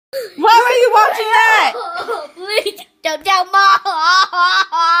Why were you watching that? Please don't tell Mom.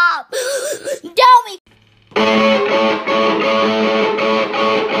 Tell me.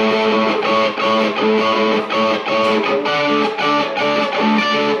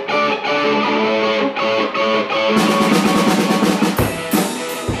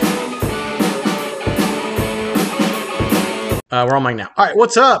 We're on mic now. All right,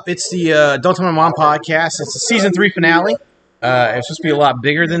 what's up? It's the Don't Tell My Mom podcast. It's the season 3 finale. It's supposed to be a lot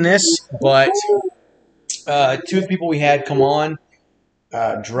bigger than this, but 2 of the people we had come on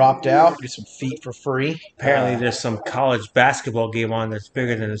dropped out. Get some feet for free. Apparently, there's some college basketball game on that's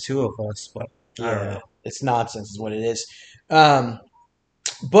bigger than the 2 of us, but I don't know. It's nonsense is what it is.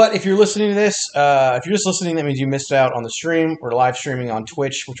 But if you're listening to this, if you're just listening, that means you missed out on the stream. We're live streaming on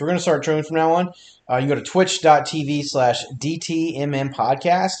Twitch, which we're going to start showing from now on. You can go to twitch.tv/DTMM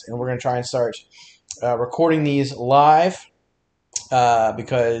podcast, and we're going to try and start recording these live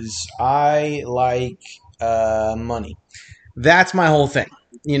because I like money. That's my whole thing,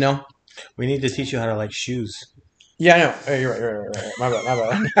 you know? We need to teach you how to like shoes. Yeah, I know. Oh, you're right. My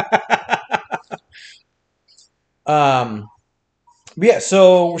bad. But yeah,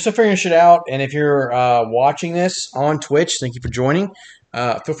 so we're still figuring shit out, and if you're watching this on Twitch, thank you for joining.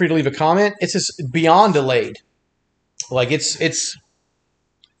 Feel free to leave a comment. It's just beyond delayed. Like, it's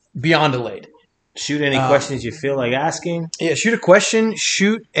beyond delayed. Shoot any questions you feel like asking. Yeah, shoot a question.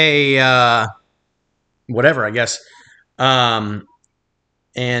 Shoot a whatever, I guess. Sorry,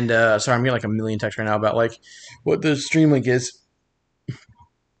 I'm getting like a million texts right now about like what the stream link is.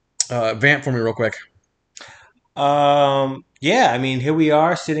 Vamp for me real quick. Yeah, I mean, here we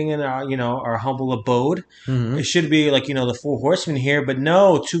are sitting in our, our humble abode. Mm-hmm. It should be like, the 4 horsemen here, but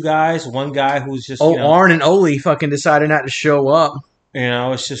no, 2 guys, 1 guy who's just, Arn and Oli fucking decided not to show up.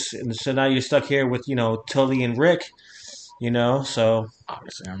 It's just, so now you're stuck here with, Tully and Rick, so.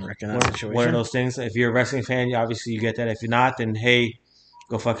 Obviously, I'm Rick in that situation. One of those things. If you're a wrestling fan, obviously you get that. If you're not, then hey,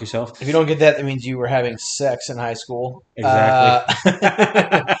 go fuck yourself. If you don't get that, that means you were having sex in high school. Exactly.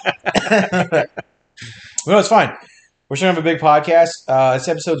 No, it's fine. We're starting to have a big podcast. This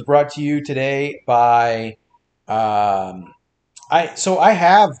episode's brought to you today by I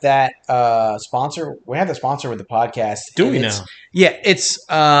have that sponsor. We have the sponsor with the podcast. Do we now? Yeah, it's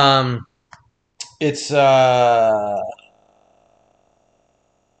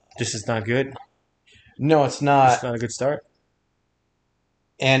This is not good. No, it's not. It's not a good start.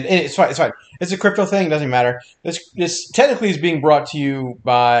 And it's fine. It's fine. It's a crypto thing. Doesn't matter. This technically is being brought to you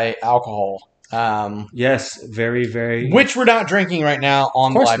by alcohol. Yes, very, very. Which we're not drinking right now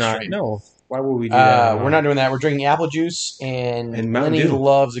on the live stream. No. Why would we do that? We're not doing that. We're drinking apple juice, and Mountain Lenny Dew.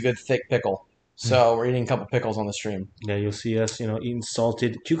 loves a good thick pickle. So we're eating a couple pickles on the stream. Yeah, you'll see us, eating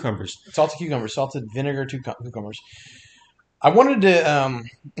salted cucumbers. Salted cucumbers, salted vinegar cucumbers. I wanted to.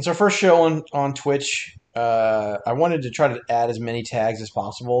 It's our first show on Twitch. I wanted to try to add as many tags as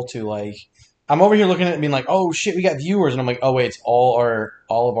possible to like. I'm over here looking at it and being like, oh shit, we got viewers, and I'm like, oh wait, it's all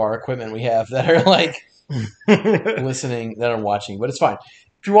of our equipment we have that are like listening, that are watching, but it's fine.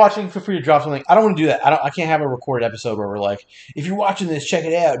 If you're watching, feel free to drop something. I don't want to do that. I can't have a recorded episode where we're like, if you're watching this, check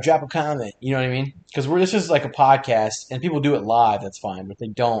it out, drop a comment. You know what I mean? Because this is like a podcast, and people do it live. That's fine, but if they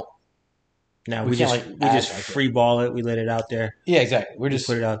don't. No, we just free ball it. We let it out there. Yeah, exactly. We just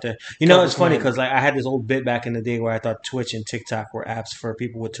put it out there. It's funny because like I had this old bit back in the day where I thought Twitch and TikTok were apps for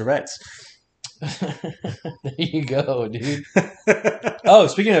people with Tourette's. There you go, dude. Oh,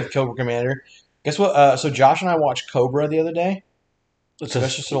 speaking of Cobra Commander, guess what? So Josh and I watched Cobra the other day.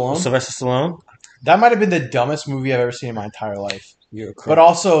 Sylvester Stallone. That might have been the dumbest movie I've ever seen in my entire life. But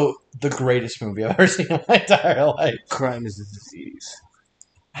also the greatest movie I've ever seen in my entire life. Crime is a disease.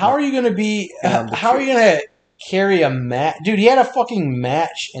 How are you going to be... how are you going to carry a match? Dude, he had a fucking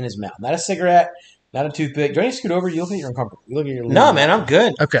match in his mouth. Not a cigarette, not a toothpick. Do I need to scoot over? You look at your uncomfortable. You look at your... No, man, I'm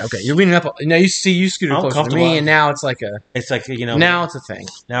good. Okay. You're leaning up. Now, you scooted closer to me, and now it's like a... It's like, Now it's a thing.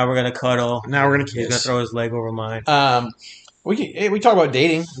 Now we're going to cuddle. Now we're going to kiss. He's going to throw his leg over mine. We talk about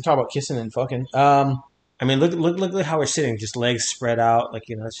dating. We talk about kissing and fucking. I mean, look at how we're sitting, just legs spread out, like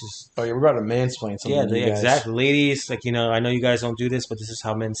it's just. Oh yeah, we're about to mansplain something. Yeah, exactly, ladies. Like I know you guys don't do this, but this is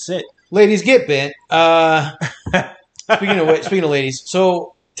how men sit. Ladies get bent. Speaking of ladies,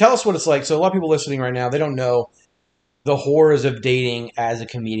 so tell us what it's like. So a lot of people listening right now, they don't know the horrors of dating as a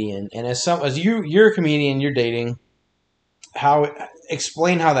comedian, and as you're a comedian, you're dating.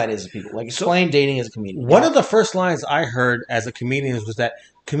 Explain how that is to people. Like explain dating as a comedian. One of the first lines I heard as a comedian was that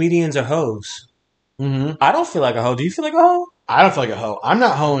comedians are hoes. Mm-hmm. I don't feel like a hoe. Do you feel like a hoe? I don't feel like a hoe. I'm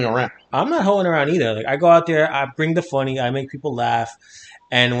not hoeing around. I'm not hoeing around either. Like I go out there, I bring the funny, I make people laugh,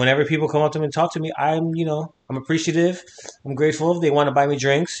 and whenever people come up to me and talk to me, I'm appreciative. I'm grateful. If they want to buy me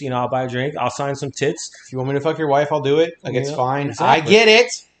drinks, I'll buy a drink. I'll sign some tits. If you want me to fuck your wife, I'll do it. Like, it's fine. Exactly. I get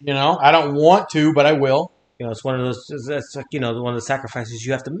it. I don't want to, but I will. It's one of those. That's like one of the sacrifices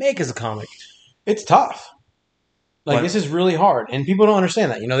you have to make as a comic. It's tough. Like, this is really hard, and people don't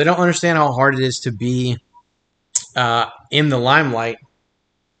understand that. They don't understand how hard it is to be in the limelight.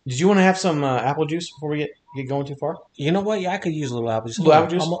 Did you want to have some apple juice before we get going too far? You know what? Yeah, I could use a little apple juice. A little apple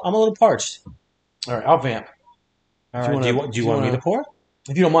juice? I'm a little parched. All right, I'll vamp. All right. Do you want me to pour?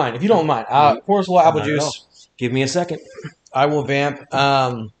 If you don't mind. Pour us a little apple juice. Give me a second. I will vamp.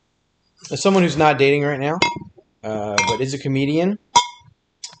 As someone who's not dating right now, but is a comedian,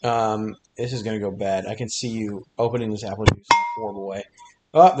 this is going to go bad. I can see you opening this apple juice in a horrible way.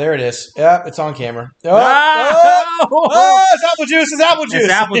 Oh, there it is. Yeah, it's on camera. It's apple juice. It's apple juice.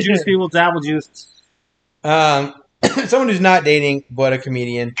 It's apple juice, people. It's apple juice. Someone who's not dating, but a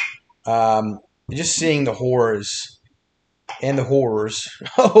comedian, just seeing the horrors and the horrors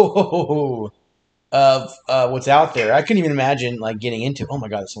of what's out there. I couldn't even imagine getting into. Oh my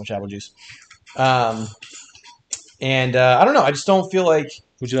god, there's so much apple juice. And I don't know. I just don't feel like.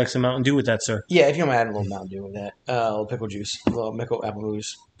 Would you like some Mountain Dew with that, sir? Yeah, if you want to add a little Mountain Dew with that, a little pickle juice, a little apple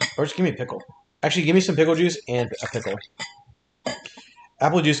juice, or just give me a pickle. Actually, give me some pickle juice and a pickle.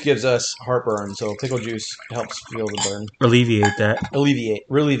 Apple juice gives us heartburn, so pickle juice helps feel the burn. Alleviate that.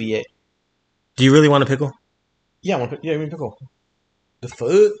 Alleviate. Do you really want a pickle? Yeah, give me a pickle. The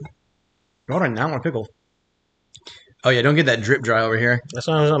fuck? Hold on, now I want a pickle. Oh yeah, don't get that drip dry over here. That's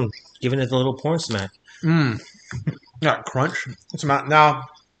why I'm giving it the little porn smack. Not crunch. That's a Mount Olive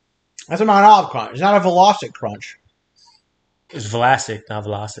crunch. It's not a Velocic crunch. It's Vlasic, not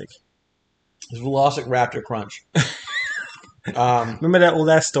Velocic. It's Velocic Raptor crunch. Remember that old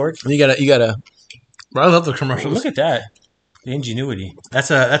ass stork? You gotta. Bro, I love the commercials. Look at that. The ingenuity.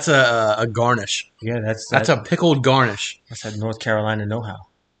 That's a garnish. Yeah, that's a pickled garnish. That's that North Carolina know-how.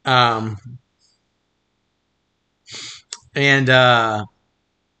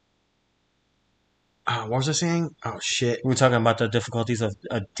 What was I saying? Oh shit! We were talking about the difficulties of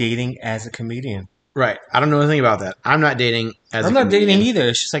dating as a comedian. Right. I don't know anything about that. I'm not dating as. I'm not dating either.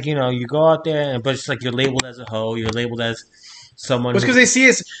 It's just like you go out there, but it's like you're labeled as a hoe. You're labeled as someone. Because they see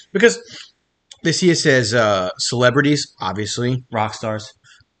us as celebrities, obviously. Rock stars,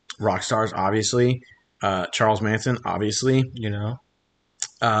 obviously. Charles Manson, obviously.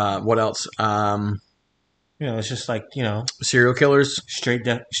 What else? It's just like serial killers, straight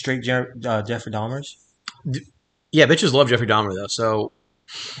Jeffrey Dahmers. Yeah, bitches love Jeffrey Dahmer though. So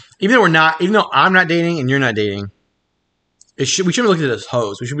even though I'm not dating and you're not dating, we shouldn't be looked at as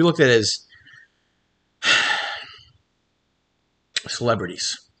hoes. We should be looked at as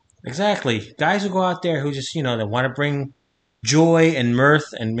celebrities. Exactly, guys who go out there who just they want to bring joy and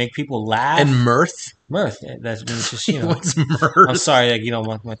mirth and make people laugh. And mirth. That means just What's mirth? I'm sorry,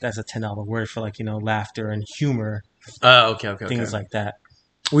 that's a $10 word for laughter and humor. Oh, okay. Things like that.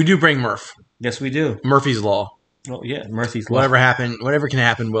 We do bring mirth. Yes, we do. Murphy's Law. Well, yeah, Murphy's Law. Whatever can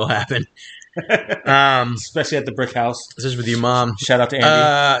happen will happen. Especially at the Brick House. This is with you, Mom. Shout out to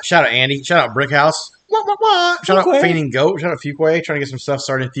Andy. Shout out Andy. Shout out Brick House. Shout out Fainting Goat. Shout out Fuquay. Trying to get some stuff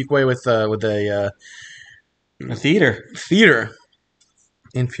started in Fuquay with a theater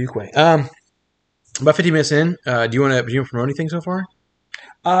in Fuquay. About 50 minutes in. Do you want to promote anything so far?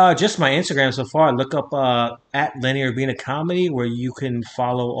 Just my Instagram so far. Look up at Lenny Urbina Comedy, where you can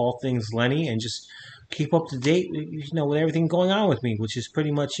follow all things Lenny and just keep up to date, with everything going on with me, which is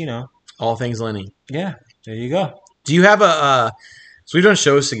pretty much, all things Lenny. Yeah, there you go. Do you have so we've done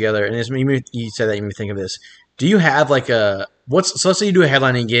shows together, and you said that you made me think of this. Do you have so let's say you do a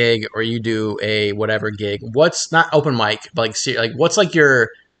headlining gig or you do a whatever gig. What's not open mic, but what's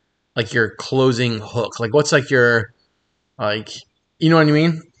your closing hook? What's your you know what I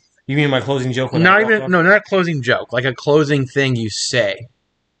mean? You mean my closing joke? Not a closing joke. Like a closing thing you say.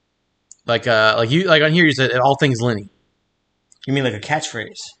 On here you said all things Lenny. You mean like a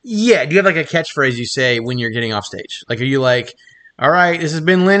catchphrase? Yeah. Do you have a catchphrase you say when you're getting off stage? Are you all right, this has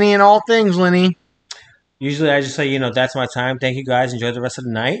been Lenny and all things Lenny? Usually I just say, that's my time. Thank you guys. Enjoy the rest of the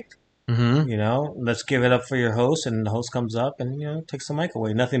night. Mm-hmm. Let's give it up for your host. And the host comes up and, takes the mic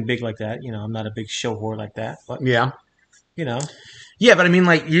away. Nothing big like that. I'm not a big show whore like that. But, yeah. Yeah, but I mean,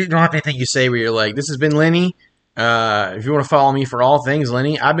 you don't have anything you say where you're this has been Lenny. If you want to follow me for all things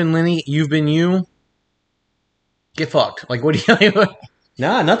Lenny, I've been Lenny. You've been you. Get fucked. What do you...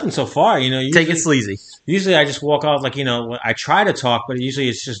 Nah, nothing so far. Usually, take it sleazy. Usually I just walk off I try to talk, but usually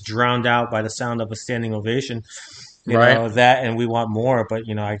it's just drowned out by the sound of a standing ovation. You Right. know, that, and we want more, but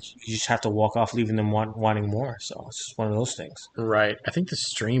you just have to walk off, leaving them wanting more. So it's just one of those things. Right. I think the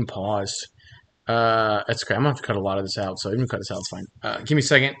stream paused. That's okay. I'm gonna have to cut a lot of this out, so even cut this out, it's fine. Give me a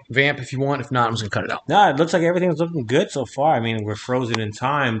second, Vamp, if you want. If not, I'm just gonna cut it out. No, it looks like everything's looking good so far. I mean, we're frozen in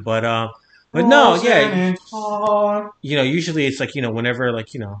time, but no, yeah. Usually it's like, whenever,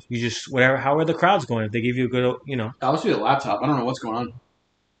 like, you just, whatever, how are the crowds going? If they give you a good, I'll just be the laptop. I don't know what's going on.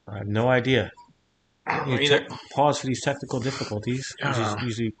 I have no idea. Either. Pause for these technical difficulties, which is Uh.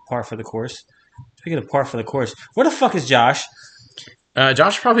 usually par for the course. Speaking of par for the course, where the fuck is Josh?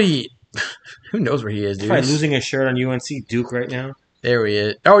 Josh probably. Who knows where he is, dude? Probably losing his shirt on UNC Duke right now. There he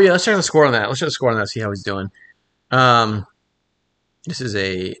is. Oh yeah, let's check the score on that. Let's check the score on that. See how he's doing. This is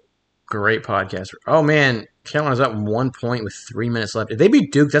a great podcast. Oh man, Carolina's up 1 point with 3 minutes left. If they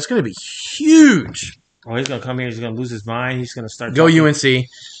beat Duke, that's going to be huge. Oh, he's gonna come here. He's gonna lose his mind. He's gonna start. Go UNC.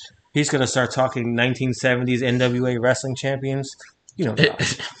 He's gonna start talking 1970s NWA wrestling champions.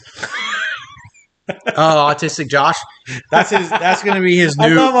 Josh. Oh, Autistic Josh. That's going to be his new.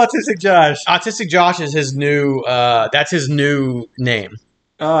 I love Autistic Josh. Autistic Josh is his new. That's his new name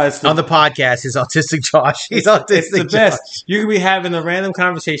Oh, it's on the podcast. Is Autistic Josh. He's Autistic. It's the Josh. best. You could be having a random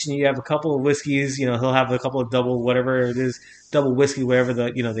conversation. You have a couple of whiskeys. He'll have a couple of double whatever it is, double whiskey, whatever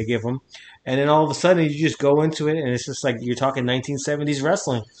they give him, and then all of a sudden you just go into it, and it's just like you're talking 1970s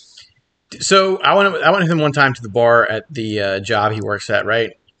wrestling. So I went with him one time to the bar at the job he works at,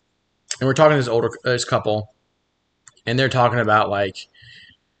 right? And we're talking to this couple, and they're talking about like,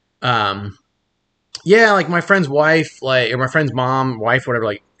 like my friend's wife, or my friend's mom, wife, whatever,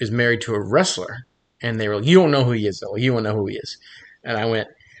 like is married to a wrestler, and they were like, you don't know who he is though, you don't know who he is, and I went,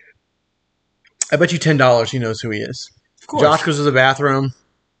 I bet you $10 he knows who he is. Of course. Josh goes to the bathroom.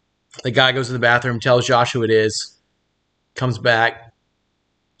 The guy goes to the bathroom, tells Josh who it is, comes back.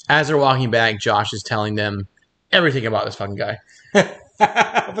 As they're walking back, Josh is telling them everything about this fucking guy.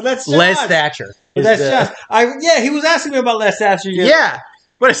 But that's Josh. Les Thatcher. But that's Josh. He was asking me about Les Thatcher. Yeah,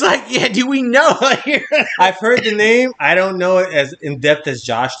 but it's like, do we know? I've heard the name. I don't know it as in depth as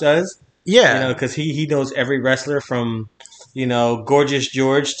Josh does. Yeah, because he knows every wrestler from, Gorgeous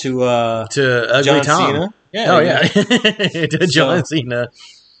George to Ugly John Tom. Cena. Yeah, to John Cena.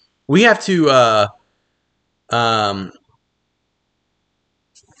 We have to.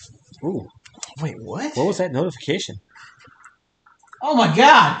 Ooh, wait, what? what was that notification? Oh my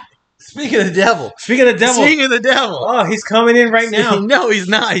God! Speaking of the devil. Speaking of the devil. Oh, he's coming in right now. No, he's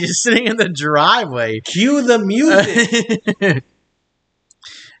not. He's just sitting in the driveway. Cue the music.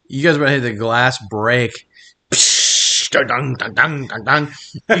 You guys better hit the glass break. Dun, dun, dun, dun, dun.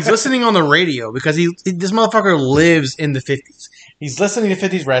 He's listening on the radio because this motherfucker lives in the 50s. He's listening to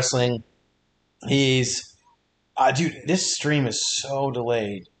 50s wrestling. He's dude, this stream is so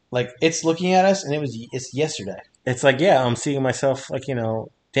delayed. Like, it's looking at us, and it's yesterday. It's like, yeah, I'm seeing myself like,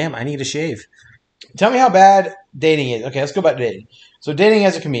 damn, I need a shave. Tell me how bad dating is. Okay, let's go back to dating. So dating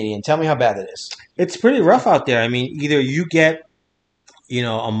as a comedian, tell me how bad that is. It's pretty rough out there. I mean, either you get,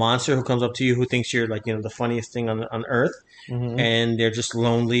 a monster who comes up to you who thinks you're like, the funniest thing on earth, Mm-hmm. and they're just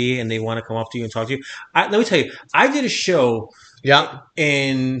lonely and they want to come up to you and talk to you. Let me tell you, I did a show Yeah,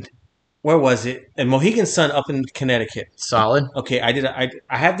 in, where was it? In Mohegan Sun up in Connecticut. solid. Okay,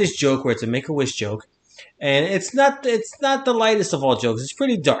 I have this joke where it's a Make-A-Wish joke, and it's not the lightest of all jokes. It's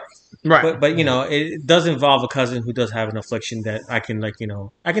pretty dark. Right. But it does involve a cousin who does have an affliction that I can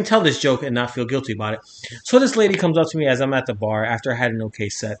I can tell this joke and not feel guilty about it. So this lady comes up to me as I'm at the bar after I had an okay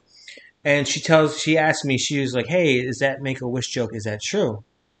set, and she asked me, she was like, "Hey, is that Make-A-Wish joke? Is that true?"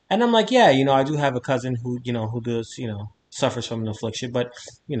 And I'm like, "Yeah, I do have a cousin who does suffers from an affliction, but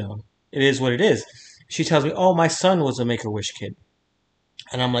it is what it is." She tells me, "Oh, my son was a Make-A-Wish kid,"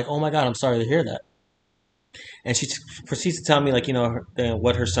 and I'm like, "Oh my God, I'm sorry to hear that." And she proceeds to tell me,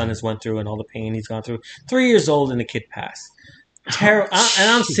 what her son has went through and all the pain he's gone through. 3 years old and the kid passed. Terrible.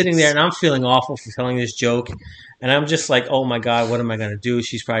 And I'm sitting there and I'm feeling awful for telling this joke. And I'm just like, oh my God, what am I going to do?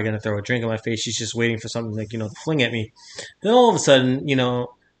 She's probably going to throw a drink in my face. She's just waiting for something to fling at me. Then all of a sudden,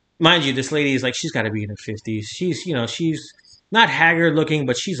 mind you, this lady is like, she's got to be in her 50s. She's, she's not haggard looking,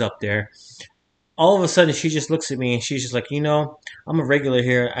 but she's up there. All of a sudden, she just looks at me and she's just like, I'm a regular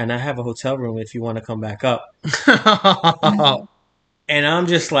here and I have a hotel room if you want to come back up. And I'm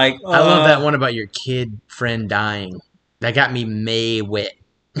just like, I love that one about your kid friend dying. That got me wet.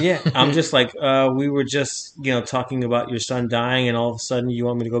 Yeah, I'm just like, we were just, talking about your son dying, and all of a sudden you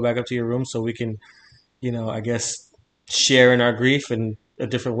want me to go back up to your room so we can, I guess, share in our grief in a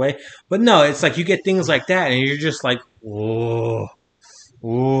different way. But no, it's like you get things like that, and you're just like, whoa.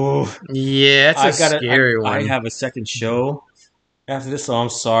 Ooh. Yeah, it's a scary one. I have a second show after this, so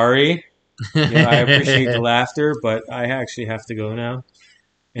I'm sorry. I appreciate the laughter, but I actually have to go now.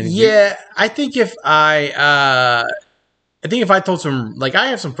 And Yeah, I think if I told some, like, I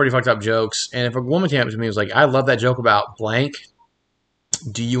have some pretty fucked up jokes, and if a woman came up to me and was like, I love that joke about blank,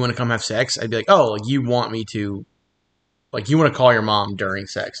 do you want to come have sex? I'd be like, oh, like, you want me to, like, you want to call your mom during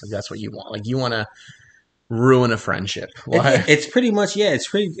sex. Like, that's what you want. Like, you want to ruin a friendship. Why? it's pretty much, it's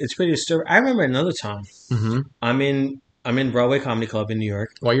pretty disturbing. I remember another time. Mm-hmm. I'm in Broadway Comedy Club in New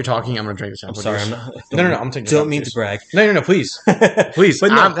York. While you're talking, I'm going to drink this I'm apple sorry, juice. I'm not. No, I'm taking. Don't mean to brag. No, please, please. But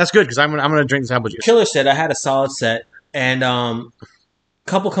no. That's good because I'm going to drink this apple juice. Killer set. I had a solid set, and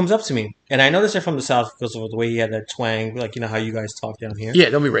couple comes up to me, and I know they're from the South because of the way he had that twang, like how you guys talk down here. Yeah,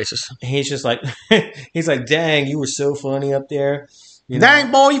 don't be racist. And he's just like, dang, you were so funny up there.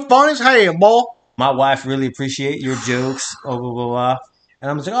 Dang, boy, you funny as hell, boy. My wife really appreciate your jokes. Blah blah blah. And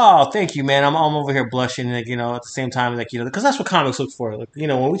I'm just like, oh, thank you, man. I'm over here blushing, like, at the same time, like, because that's what comics look for. Like,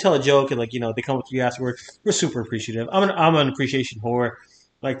 when we tell a joke and, like, they come up to you afterward, we're super appreciative. I'm an appreciation whore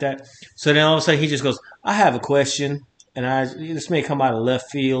like that. So then all of a sudden he just goes, I have a question. And this may come out of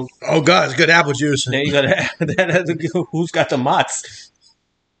left field. Oh, God, it's good apple juice. Then you got to, who's got the mots?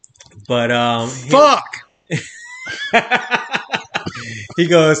 But, fuck! He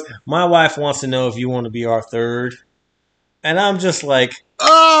goes, my wife wants to know if you want to be our third. And I'm just like,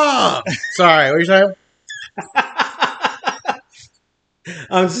 oh, sorry. What are you saying?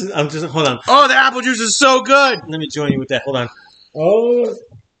 I'm just. Hold on. Oh, the apple juice is so good. Let me join you with that. Hold on. Oh,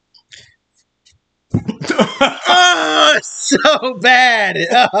 oh, so bad.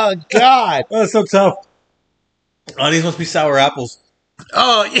 Oh God. Oh, it's so tough. Oh, these must be sour apples.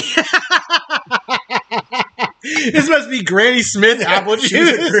 Oh yeah. This must be Granny Smith apple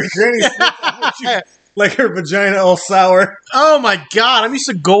juice. Granny Smith apple juice. Like her vagina all sour. Oh my God. I'm used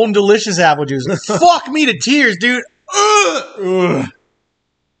to Golden Delicious apple juice. Fuck me to tears, dude. Ugh.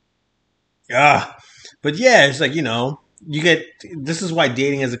 Yeah. But yeah, it's like, you get, this is why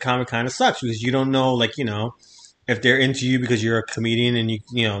dating as a comic kind of sucks, because you don't know, like, if they're into you because you're a comedian and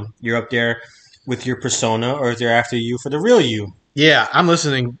you're up there with your persona, or if they're after you for the real you. Yeah, I'm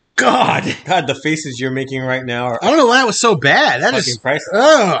listening. God, the faces you're making right now are. I don't know why that was so bad. That is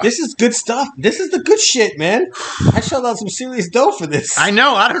priceless. This is good stuff. This is the good shit, man. I shelled out some serious dough for this. I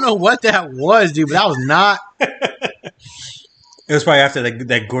know. I don't know what that was, dude, but that was not. It was probably after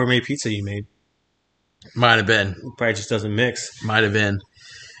that gourmet pizza you made. Might have been. It probably just doesn't mix. Might have been.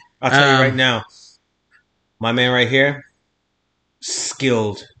 I'll tell you right now, my man right here,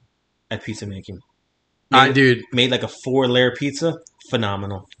 skilled at pizza making. Dude, made like a 4-layer pizza.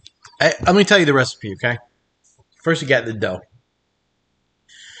 Phenomenal. Let me tell you the recipe, okay? First, you got the dough.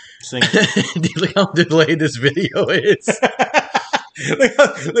 Sing. Dude, look how delayed this video is. look how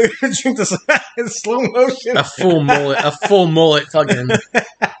drink this in slow motion. A full mullet fucking.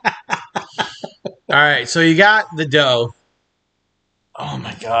 All right, so you got the dough. Oh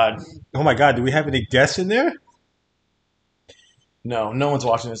my God. Do we have any guests in there? No one's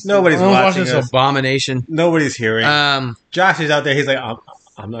watching this. Nobody's watching this abomination. Nobody's hearing. Josh is out there. He's like,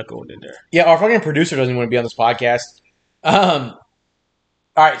 I'm not going in there. Yeah, our fucking producer doesn't want to be on this podcast. All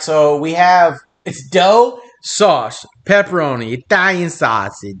right, so we have it's dough, sauce, pepperoni, Italian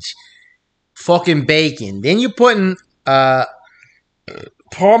sausage, fucking bacon. Then you're putting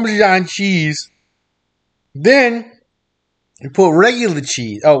Parmesan cheese. Then you put regular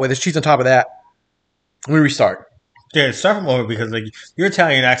cheese. Oh, wait, there's cheese on top of that. Let me restart. Yeah, start from over because like your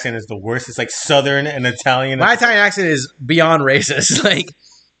Italian accent is the worst. It's like Southern and Italian. My Italian accent is beyond racist. Like,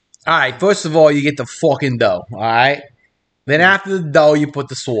 all right, first of all, you get the fucking dough. All right. Then after the dough, you put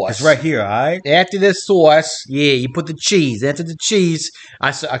the sauce. It's right here, all right? After the sauce, yeah, you put the cheese. After the cheese,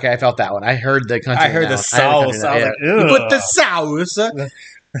 I felt that one. I heard the country. I heard the sauce. I was like, you put the sauce.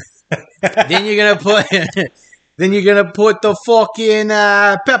 Then you're gonna put the fucking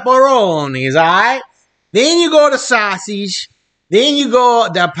pepperonis, all right? Then you go to sausage. Then you go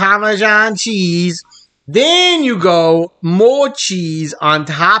the Parmesan cheese. Then you go more cheese on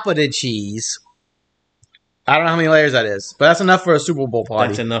top of the cheese. I don't know how many layers that is, but that's enough for a Super Bowl party.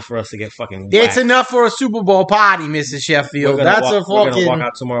 That's enough for us to get fucking whacked. It's enough for a Super Bowl party, Mrs. Sheffield. We're gonna walk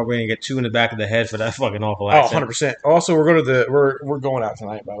out tomorrow. We're gonna get 2 in the back of the head for that fucking awful accent. 100%. Also, we're going out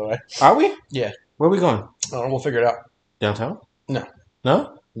tonight, by the way. Are we? Yeah. Where are we going? We'll figure it out. Downtown? No.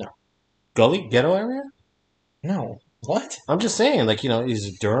 No? No. Gully? Ghetto area? No. What? I'm just saying, like, is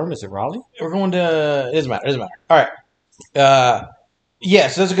it Durham? Is it Raleigh? We're going to... It doesn't matter. All right. Yeah,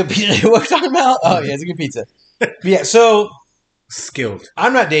 so that's a good pizza. What are we talking about? Oh, yeah, it's a good pizza. Yeah, so... Skilled.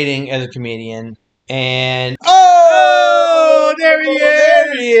 I'm not dating as a comedian, and... Oh, there he is!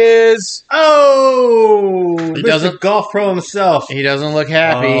 There he is! Oh! He Mr. Golf Pro himself. He doesn't look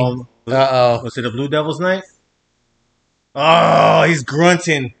happy. Uh-oh. Was it a Blue Devils night? Oh, he's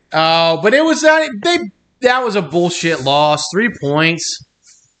grunting. Oh, but it was that was a bullshit loss. 3 points.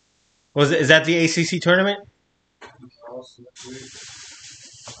 Is that the ACC tournament?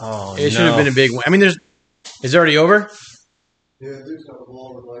 Oh, It should have been a big win. I mean, is it already over? Yeah, Duke's got the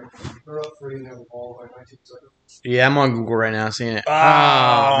ball with they're up 3 and have the ball with 19 seconds. Yeah, I'm on Google right now seeing it. Oh,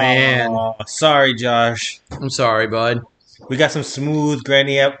 man. Sorry, Josh. I'm sorry, bud. We got some smooth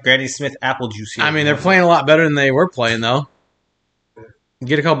Granny Smith apple juice here. I mean, they're playing a lot better than they were playing, though.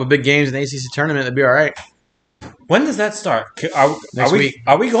 Get a couple of big games in the ACC tournament, they'll be all right. When does that start? Next week.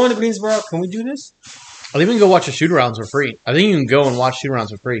 Are we going to Greensboro? Can we do this? I think we can go watch the shoot-arounds for free. I think you can go and watch shoot-arounds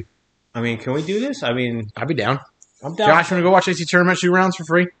for free. I mean, can we do this? I mean, I'd be down. I'm down. Josh, you want to go watch ACC tournament shoot-arounds for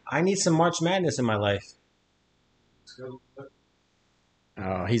free? I need some March Madness in my life.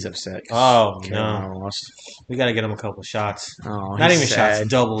 Oh, he's upset. Oh, Carolina no. lost. We got to get him a couple shots. Oh, Not he's even sad. shots,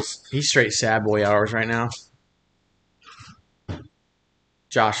 doubles. He's straight sad boy hours right now.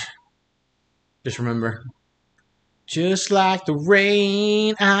 Josh, just remember. Just like the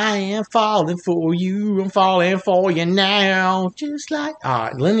rain, I am falling for you. I'm falling for you now. Just like...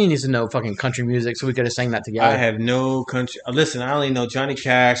 Lenny needs to know fucking country music, so we could have sang that together. I have no country. Listen, I only know Johnny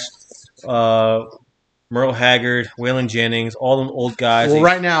Cash, Merle Haggard, Waylon Jennings, all them old guys. Well,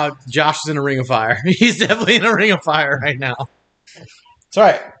 right now, Josh is in a ring of fire. He's definitely in a ring of fire right now. It's all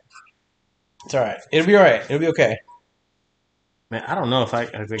right. It's all right. It'll be all right. It'll be okay. Man, I don't know if I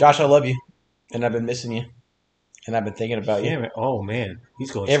think, Josh, I love you, and I've been missing you, and I've been thinking about you. Yeah, man. Oh, man. He's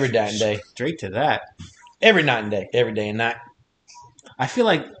going Every night and day. Straight to that. Every night and day. Every day and night. I feel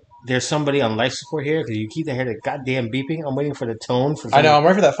like there's somebody on life support here because you keep hearing the goddamn beeping. I'm waiting for the tone for I know. I'm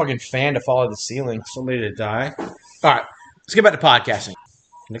ready for that fucking fan to fall out of the ceiling. somebody to die. All right. Let's get back to podcasting.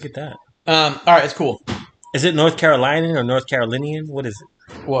 Look at that. All right. It's cool. Is it North Carolinian or North Carolinian? What is it?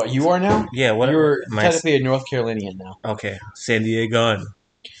 What, you are now? Yeah, what You're am I- technically a North Carolinian now. Okay, San Diego.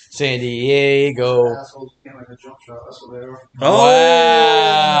 San Diego. Assholes can't make a jump shot. That's what they are.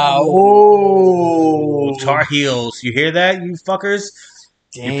 Wow. Oh, Oh. Tar Heels. You hear that, you fuckers?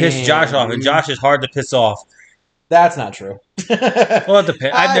 You pissed Josh off, and Josh is hard to piss off. That's not true. Well, it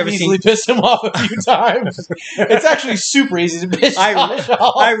depends. I've never easily seen. pissed him off a few times. It's actually super easy to piss Josh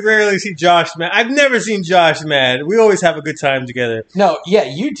off. I rarely see Josh mad. I've never seen Josh mad. We always have a good time together. No, yeah,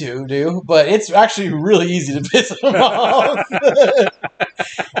 you do, but it's actually really easy to piss him off.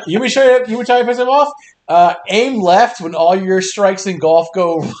 You would try to piss him off? Aim left when all your strikes in golf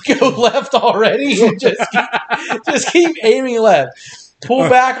go left already, and just keep aiming left. Pull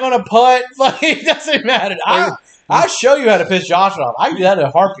back on a putt. Like, it doesn't matter. I'll show you how to piss Josh off. I can do that in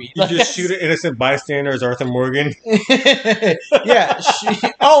a heartbeat. You just shoot an innocent bystander as Arthur Morgan. Yeah.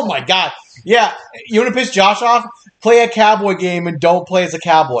 Oh my god. Yeah. You want to piss Josh off? Play a cowboy game and don't play as a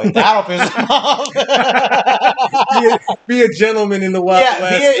cowboy. That'll piss him off. Be a gentleman in the Wild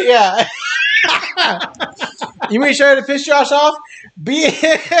West. Yeah. You want to show you how to piss Josh off? Be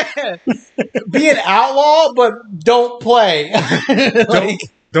an outlaw, but don't play.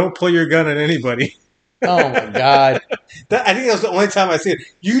 Don't pull your gun on anybody. Oh my god. I think that was the only time I see it.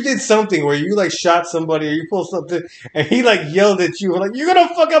 You did something where you like shot somebody or you pulled something and he like yelled at you like, "You're gonna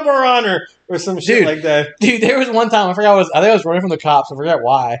fuck up our honor," or some shit like that. Dude, there was one time I think I was running from the cops. I forget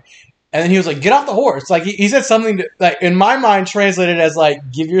why. And then he was like, "Get off the horse!" Like he said something to, like in my mind translated as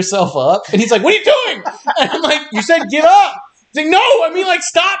like, "Give yourself up." And he's like, "What are you doing?" And I'm like, "You said give up." He's like, "No, I mean like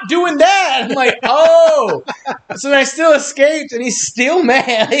stop doing that." I'm like, "Oh." So then I still escaped, and he's still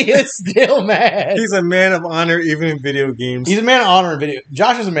mad. He is still mad. He's a man of honor even in video games. He's a man of honor in video.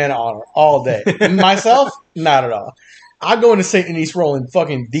 Josh is a man of honor all day. Myself, not at all. I go into St. Denis rolling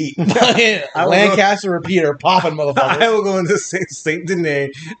fucking deep. Lancaster repeater popping motherfuckers. I will go into St.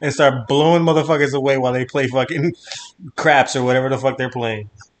 Denis and start blowing motherfuckers away while they play fucking craps or whatever the fuck they're playing.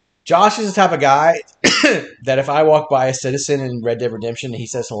 Josh is the type of guy that if I walk by a citizen in Red Dead Redemption and he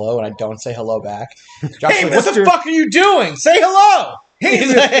says hello and I don't say hello back, Josh is like, "What the fuck are you doing? Say hello!"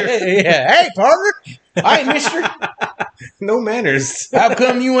 Hey, Yeah. Hey, partner. Hi, mister. No manners. How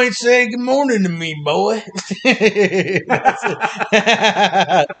come you ain't saying good morning to me, boy?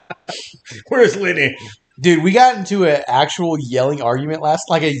 Where's Lenny? Dude, we got into an actual yelling argument last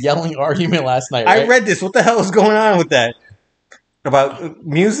night. Right? I read this. What the hell is going on with that? About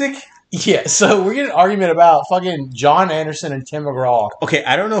music? Yeah, so we're getting an argument about fucking John Anderson and Tim McGraw. Okay,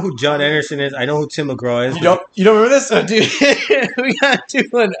 I don't know who John Anderson is. I know who Tim McGraw is. You don't remember this? Oh, dude, we got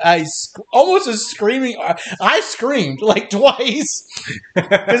into almost a screaming. I screamed like twice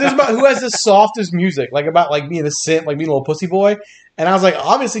because it's about who has the softest music, like about like being a simp, like being a little pussy boy. And I was like,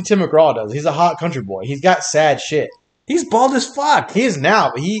 obviously Tim McGraw does. He's a hot country boy. He's got sad shit. He's bald as fuck. He is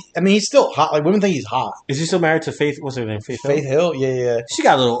now, but he's still hot. Like, women think he's hot. Is he still married to Faith? What's her name? Faith Hill? Yeah. She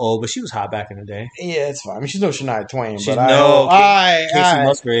got a little old, but she was hot back in the day. Yeah, it's fine. I mean, she's no Shania Twain, She's but no Casey I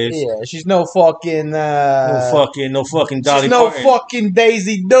Musgraves. yeah, she's no fucking No fucking Dolly she's no Parton. fucking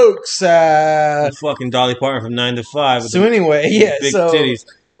Daisy Dukes. No fucking Dolly Parton from 9 to 5. with So the anyway, yeah, big so titties.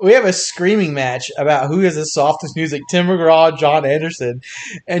 we have a screaming match about who has the softest music, Tim McGraw, John Anderson.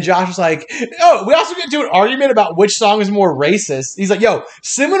 And Josh was like, oh, we also get into an argument about which song is more racist. He's like, yo,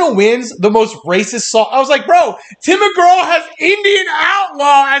 Seminole Wins, the most racist song. I was like, bro, Tim McGraw has Indian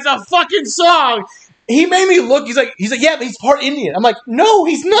Outlaw as a fucking song. He made me look, he's like, yeah, but he's part Indian. I'm like, no,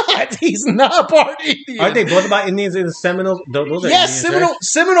 he's not. He's not part Indian. Aren't they both about Indians in the Seminoles? Those are Yes, Indians, right?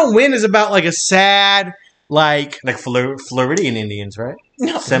 Seminole Win is about like a sad, like Floridian Indians, right?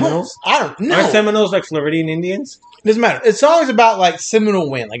 no, Seminoles? I don't know. Aren't Seminoles like Floridian Indians? Doesn't matter. The song is about like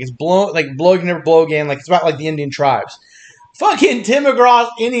Seminole Win, like it's blow you can never blow again. Like it's about like the Indian tribes. Fucking Tim McGraw's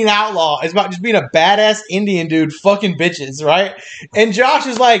Indian Outlaw is about just being a badass Indian dude, fucking bitches, right? And Josh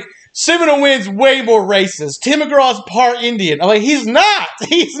is like, Seminole Win's way more racist. Tim McGraw's part Indian. I'm like, he's not.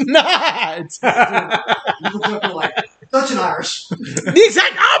 He's not. Like, Dutch and Irish. The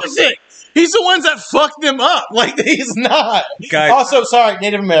exact opposite. He's the ones that fucked them up. Like he's not. Guys, Also, sorry,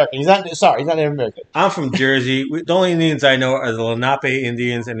 Native American. He's not Native American. I'm from Jersey. The only Indians I know are the Lenape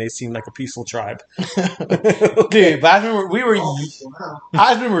Indians, and they seem like a peaceful tribe. Dude, but I remember we were.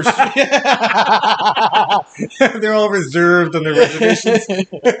 I remember. They're all reserved on their reservations.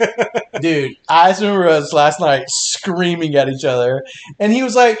 Dude, I just remember us last night screaming at each other, and he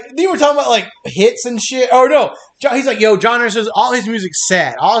was like, "You were talking about like hits and shit." Oh no, he's like, "Yo, John Anderson, all his music's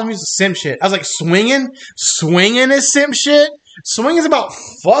sad. All his music's simp shit." I was like, "Swinging is simp shit. Swinging's about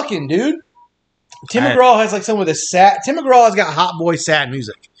fucking, dude." Tim McGraw has like some of the sad. Tim McGraw has got hot boy sad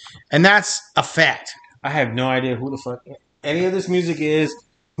music, and that's a fact. I have no idea who the fuck any of this music is.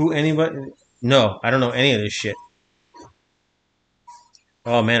 Who anybody? No, I don't know any of this shit.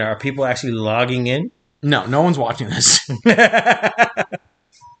 Oh man, are people actually logging in? No, no one's watching this.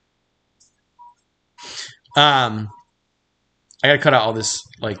 I gotta cut out all this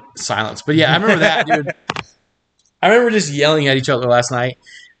like silence. But yeah, I remember that, dude. I remember just yelling at each other last night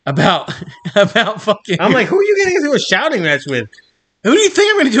about fucking. I'm like, who are you getting into a shouting match with? Who do you think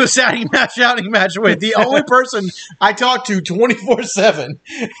I'm going to do a shouting match with? The only person I talk to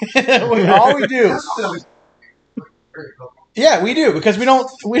 24/7. All we do. Yeah, we do because I don't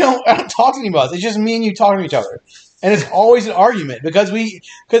talk to anybody. It's just me and you talking to each other, and it's always an argument because it's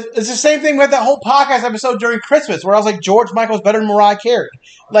the same thing with that whole podcast episode during Christmas where I was like, George Michael's better than Mariah Carey.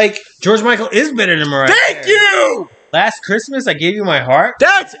 Like George Michael is better than Mariah. Thank you. Last Christmas, I gave you my heart.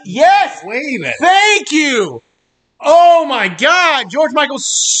 Yes. Wait a minute. Thank you. Oh my God, George Michael's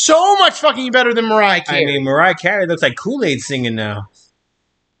so much fucking better than Mariah Carey. I mean, Mariah Carey looks like Kool-Aid singing now.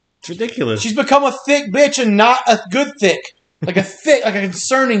 It's ridiculous. She's become a thick bitch and not a good thick. Like a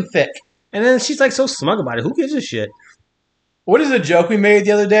concerning thick. And then she's like so smug about it. Who gives a shit? What is a joke we made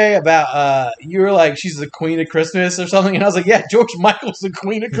the other day about you were like, she's the queen of Christmas or something? And I was like, yeah, George Michael's the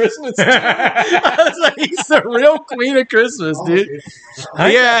queen of Christmas. I was like, he's the real queen of Christmas, dude.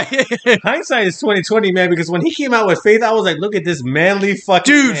 Yeah. Hindsight is 20/20, man, because when he came out with Faith, I was like, look at this manly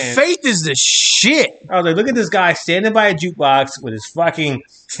fucking Dude, man. Faith is the shit. I was like, look at this guy standing by a jukebox with his fucking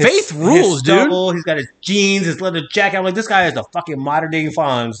Faith rules, his stubble, dude. He's got his jeans, his leather jacket. I'm like, this guy is the fucking modern day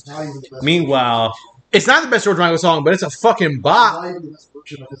Fonz. Meanwhile, It's not the best George Michael song, but it's a fucking bop.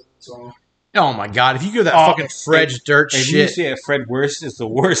 Oh my God, if you go that fucking Fred Durst if you shit. say Fred Worst is the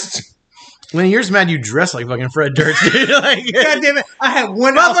worst. When you're just mad you dress like fucking Fred Durst, dude. Like, God damn it. I have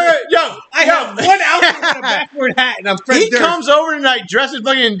one Motherfucker, outfit. I have one outfit with a backward hat, and I'm Fred he Durst. comes over tonight dressed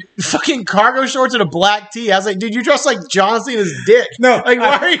in fucking cargo shorts and a black tee. I was like, dude, you dress like John Cena's dick. No, Like,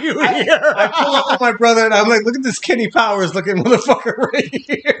 why are you here? I pull up with my brother, and I'm like, look at this Kenny Powers looking motherfucker right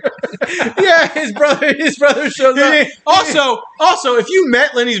here. Yeah, his brother shows up. Also, if you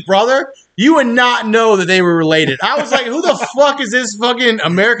met Lenny's brother, you would not know that they were related. I was like, who the fuck is this fucking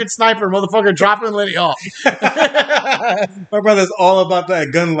American Sniper motherfucker dropping Lenny off? My brother's all about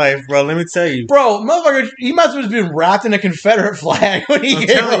that gun life, bro. Let me tell you. Bro, motherfucker, he must have been wrapped in a Confederate flag when he I'm came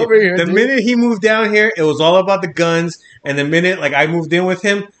telling you, over here. the dude. minute he moved down here, it was all about the guns. And the minute I moved in with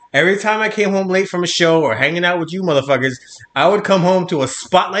him, every time I came home late from a show or hanging out with you motherfuckers, I would come home to a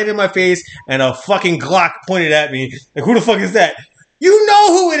spotlight in my face and a fucking Glock pointed at me. Like, who the fuck is that? You know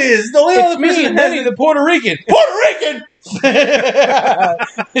who it is. The only It's other person me, that Lenny, the Puerto Rican. Puerto Rican!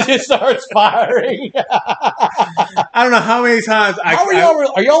 It just starts firing. I don't know how many times How are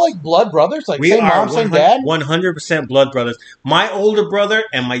y'all? Are y'all like blood brothers? Like we same are mom, same dad? 100% blood brothers. My older brother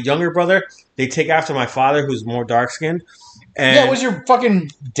and my younger brother, they take after my father, who's more dark skinned. And Yeah, it was your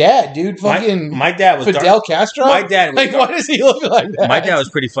fucking dad, dude. Fucking my dad was Fidel dark. Castro. My dad was Like, dark. why does he look like that? My dad was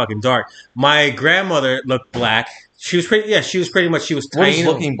pretty fucking dark. My grandmother looked black. She was pretty. Yeah, she was pretty much. She was What does tiny.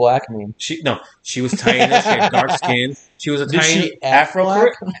 looking black mean? She was tiny. She had dark skin. She was a Did tiny she act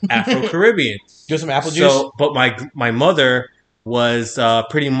black? Afro Caribbean. Do some apple juice. So, but my mother was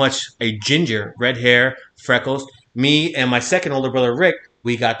pretty much a ginger, red hair, freckles. Me and my second older brother Rick,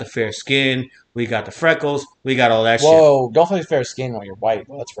 we got the fair skin, we got the freckles, we got all that shit. Whoa! Don't say fair skin while you're white.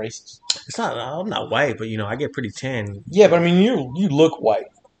 Well, that's racist. It's not. I'm not white, but I get pretty tan. Yeah, but I mean, you look white.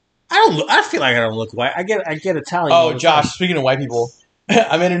 I feel like I don't look white. I get Italian. all Oh, the Josh. time. Speaking of white people,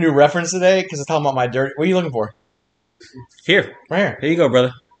 I made a new reference today because it's talking about my dirty. What are you looking for? Here Right you go,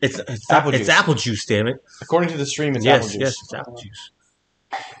 brother. It's Apple it's juice. apple juice. Damn it. According to the stream, it's apple Yes, juice. yes, it's apple juice.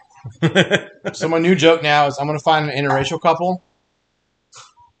 So my new joke now is I'm going to find an interracial couple.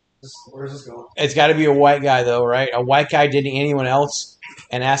 Where's this going? It's got to be a white guy though, right? A white guy dating anyone else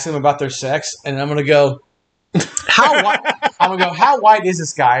and ask them about their sex, and I'm going to go, how white? I'm going to go, how white is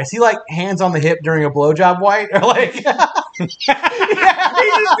this guy? Is he like hands on the hip during a blowjob white, or like? Yeah, he just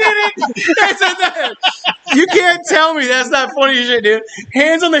did it. That's that. You can't tell me that's not funny as shit, dude.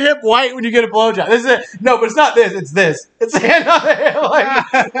 Hands on the hip white when you get a blowjob. This is it. No, but it's not this. It's this. It's hand on the hip.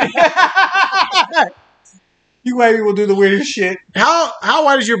 Like, You white people do the weirdest shit. how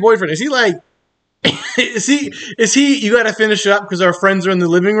white is your boyfriend? Is he like? Is he? You got to finish it up because our friends are in the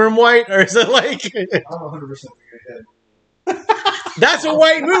living room white, or is it like? I'm 100% ahead. That's a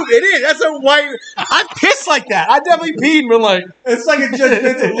white move. It is. That's a white. I pissed like that. I definitely peed and been like. It's like a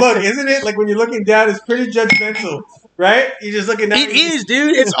judgmental look, isn't it? Like when you're looking down, it's pretty judgmental, right? You're just looking down. It is,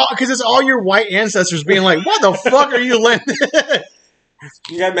 dude. It's all because it's all your white ancestors being like, "What the fuck are you letting?"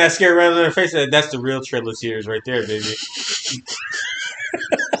 You got mascara right on their face. That's the real Trail of Tears right there, baby.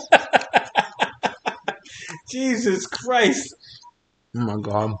 Jesus Christ. Oh my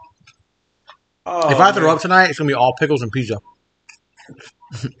god! Oh, If I throw man. up tonight, it's gonna be all pickles and pizza.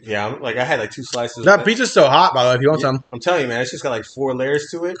 Yeah, I had like 2 slices. That pizza's so hot, by the way. If you want Yeah, some, I'm telling you, man, it's just got like 4 layers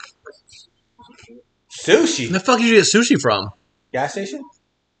to it. Sushi. where the fuck did you get sushi from? Gas station?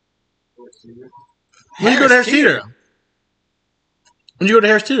 When you go to Harris Teeter. Teeter? When you go to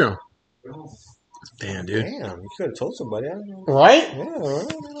Harris Teeter? Damn, dude. Damn, you could have told somebody. I don't know. Right? Yeah,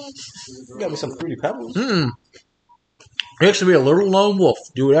 right. You got me some Fruity Pebbles. He likes to be a little lone wolf.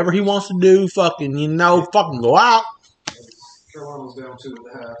 Do whatever he wants to do. Fucking, fucking go out. Carolina's down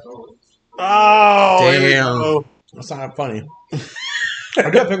 2.5. Oh, here we Damn. go. That's not funny. I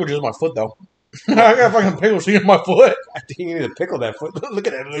got pickle juice on my foot, though. I got fucking pickle juice on my foot. I think you need to pickle that foot. Look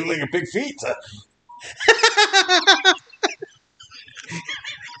at that. Look like a big feet.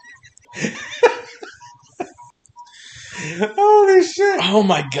 Holy shit. Oh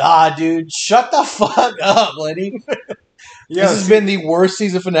my god, dude. Shut the fuck up, Lenny. Yeah, This has been the worst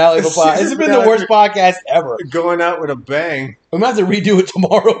season finale of a podcast. This has been the finale. worst podcast ever. going out with a bang. We might have to redo it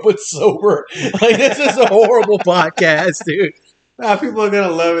tomorrow, but sober. Like, this is a horrible podcast, dude. Nah, people are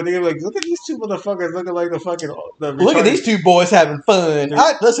gonna love it. They're gonna be like, look at these 2 motherfuckers looking like the fucking Look at these 2 boys having fun.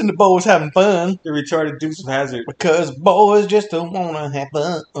 I listen to boys having fun the retarded Dukes of Hazzard. because boys just don't want to have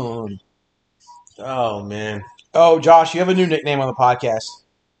fun. Oh man, Oh, Josh, you have a new nickname on the podcast.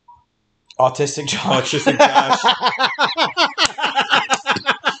 Autistic Josh. Autistic Josh.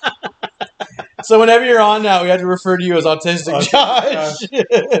 So whenever you're on now, we have to refer to you as Autistic Autistic Josh.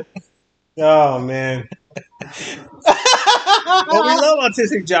 Oh man. Well, we love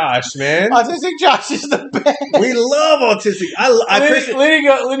Autistic Josh, man. Autistic Josh is the best. We love Autistic.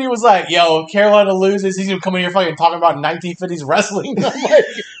 Lenny was like, "Yo, if Carolina loses, he's gonna come in here fucking talking about 1950s wrestling." I'm like,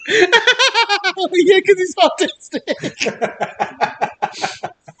 "Yeah, because he's autistic."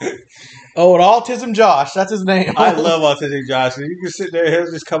 Oh, and Autism Josh, that's his name. I love Autistic Josh. You can sit there,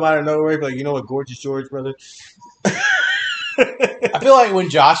 he'll just come out of nowhere, be like, you know what, Gorgeous George, brother. I feel like when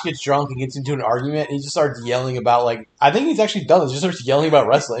Josh gets drunk and gets into an argument, he just starts yelling about, like, I think he's actually done this. He just starts yelling about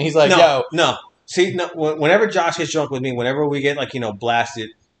wrestling. He's like, no. See, no. Whenever Josh gets drunk with me, whenever we get blasted,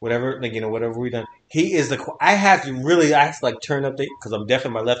 whatever we done, he is I have to like turn up because I'm deaf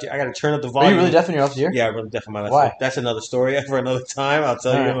in my left ear. I got to turn up the Are volume. you really deaf in your left ear? Yeah, I'm really deaf in my left Why? ear. That's another story for another time. I'll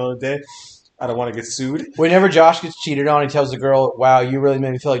tell you Alright. another day. I don't want to get sued. Whenever Josh gets cheated on, he tells the girl, "Wow, you really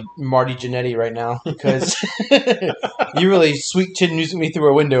made me feel like Marty Jannetty right now because you really sweet chin music me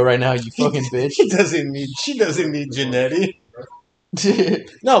through a window right now, you fucking bitch." She doesn't need Janetti.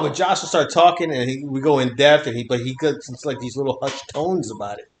 No, but Josh will start talking, and we go in depth, but he gets like these little hushed tones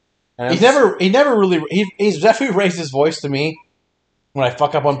about it. And He's never really. He's definitely raised his voice to me when I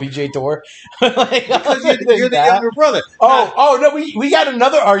fuck up on BJ Tour. Like, because you're the younger brother. Oh no, we got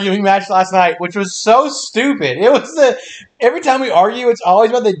another arguing match last night, which was so stupid. It was every time we argue, it's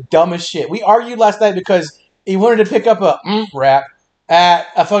always about the dumbest shit. We argued last night because he wanted to pick up a wrap at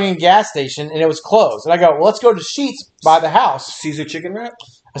a fucking gas station, and it was closed. And I go, well, let's go to Sheets by the house. Caesar chicken wrap?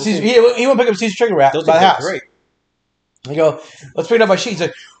 He won't pick up Caesar chicken wrap Those by the house. Great. I go, let's pick it up by Sheets. He's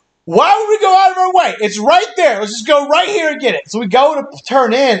like, why would we go out of our way? It's right there. Let's just go right here and get it. So we go to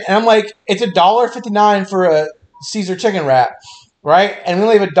turn in, and I'm like, it's $1.59 for a Caesar chicken wrap, right? And we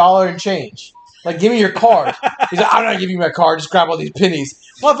only have $1 and change. Like, give me your card. He's like, I'm not giving you my card. Just grab all these pennies.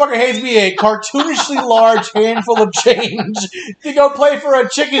 Motherfucker hands me a cartoonishly large handful of change to go play for a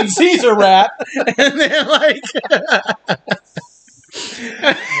chicken Caesar wrap. And then, like...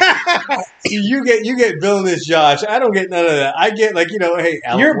 you get villainous Josh. I don't get none of that. I get hey,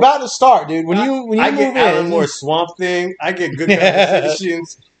 Alan you're about to start, dude. When you I move get in, Alan Moore Swamp Thing. I get good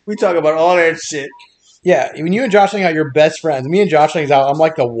conversations. We talk about all that shit. Yeah, when you and Josh hang out, you're best friends. Me and Josh hangs out. I'm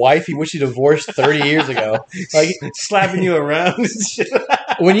like the wife he wished he divorced 30 years ago. Like slapping you around and shit.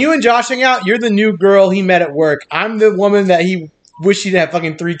 When you and Josh hang out, you're the new girl he met at work. I'm the woman that he wished he'd have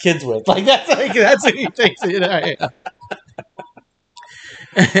fucking 3 kids with. Like that's what he thinks.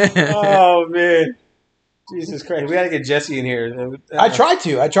 Oh man, Jesus Christ! We gotta get Jesse in here. I tried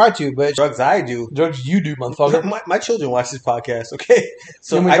to, but drugs you do, motherfucker. My children watch this podcast. Okay,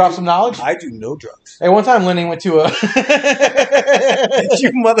 so can we drop some knowledge? I do no drugs. Hey, one time Lenny went to a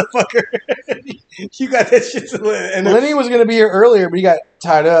you motherfucker. You got that shit to Lenny was gonna be here earlier, but he got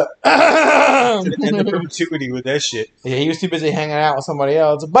tied up. And the perpetuity with that shit. Yeah, he was too busy hanging out with somebody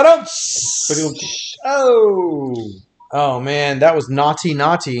else. But oh man, that was naughty.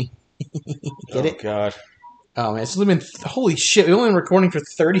 Get it? God. Oh man, it's only been holy shit. We've only been recording for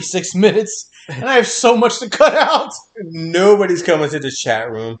 36 minutes, and I have so much to cut out. Nobody's coming to the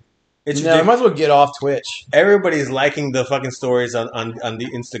chat room. I might as well get off Twitch. Everybody's liking the fucking stories on the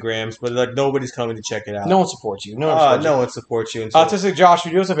Instagrams, but like nobody's coming to check it out. No one supports you. No one supports you. Autistic Josh,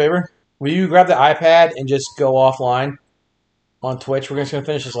 would you do us a favor? Will you grab the iPad and just go offline on Twitch? We're just gonna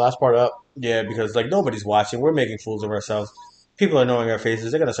finish this last part up. Yeah, because like nobody's watching. We're making fools of ourselves. People are knowing our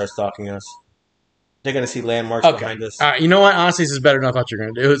faces. They're gonna start stalking us. They're gonna see landmarks behind us. All right, you know what? Honestly, this is better than I thought you were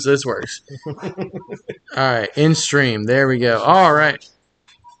gonna do. This works. All right, in stream. There we go. All right.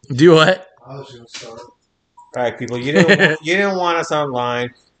 Do what? I was gonna start. All right, people. You didn't want us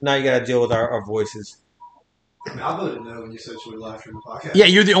online. Now you got to deal with our voices. I mean, I voted no when you said you would laugh during the podcast. Yeah,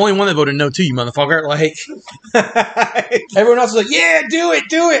 you're the only one that voted no too, you motherfucker. Like everyone else was like, "Yeah, do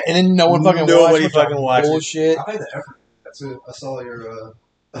it," and then nobody fucking watched. Bullshit. I made the effort. That's it. I saw your.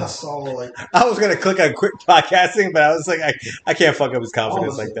 I saw like. I was gonna click on quit podcasting, but I was like, I can't fuck up his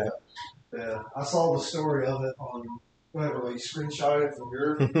confidence like that. Yeah, I saw the story of it on. Whatever, like, you screenshot it from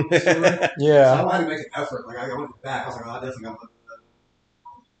your story. Yeah. So I had to make an effort. Like, I went back. I was like, I definitely got that.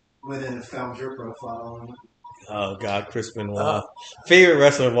 Went in and found your profile. Oh, God, Chris Benoit. Favorite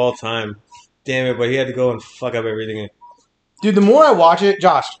wrestler of all time. Damn it, but he had to go and fuck up everything. Dude, the more I watch it,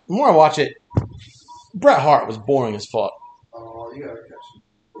 Bret Hart was boring as fuck. Oh, you gotta catch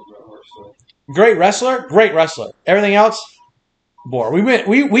some Bret Hart stuff. Great wrestler. Everything else, boring.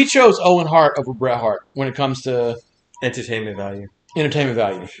 We chose Owen Hart over Bret Hart when it comes to entertainment value.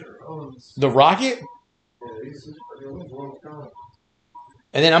 Sure. The Rocket. Yeah, he's pretty one of a kind.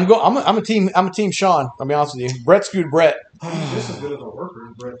 And then I'm a team Sean. I'll be honest with you. Brett screwed Brett. He's just as good of a worker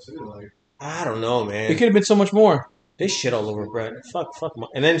as Brett too. Like I don't know, man. It could have been so much more. They shit all over Brett. Fuck.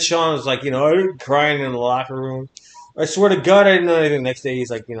 And then Sean was like, crying in the locker room. I swear to God, I didn't know anything. Next day, he's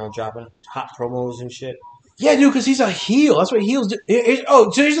like, dropping hot promos and shit. Yeah, dude, because he's a heel. That's what heels do.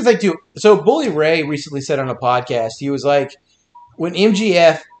 So here's the thing, too. So Bully Ray recently said on a podcast, he was like, when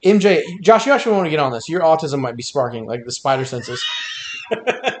MJ, Josh, you actually want to get on this. Your autism might be sparking, like the spider senses.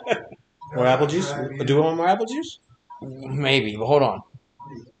 More apple juice? Do we want more apple juice? Maybe, but hold on.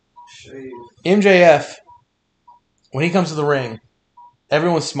 MJF, when he comes to the ring,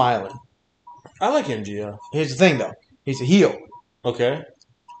 everyone's smiling. I like MJF. Here's the thing, though. He's a heel. Okay.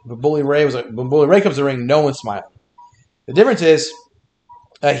 But Bully Ray was like, when Bully Ray comes to the ring, no one's smiling. The difference is,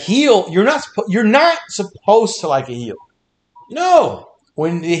 a heel, you're not supposed to like a heel. No.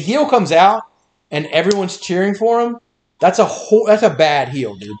 When the heel comes out and everyone's cheering for him, that's a bad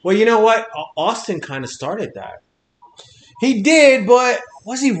heel, dude. Well, you know what? Austin kind of started that. He did, but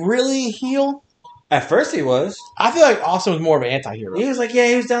was he really a heel? At first, he was. I feel like Austin was more of an anti-hero. He was like, yeah,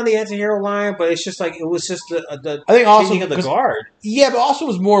 he was down the anti-hero line, but it's just like it was just the I think Austin changing of the guard. Yeah, but Austin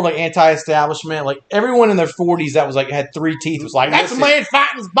was more like anti-establishment. Like everyone in their 40s that was like had 3 teeth was like, that's a man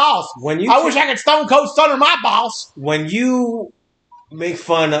fighting his boss. I wish I could Stone Cold Stunner my boss. When you make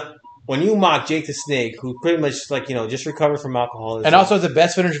fun of, when you mock Jake the Snake, who pretty much like just recovered from alcoholism, and also has the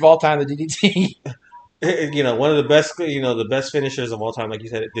best finisher of all time, the DDT. One of the best, the best finishers of all time, like you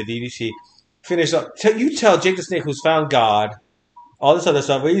said, the DDT. Finish up. You tell Jake the Snake, who's found God, all this other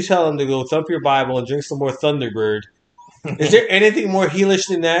stuff, but you tell him to go thump your Bible and drink some more Thunderbird. Is there anything more heelish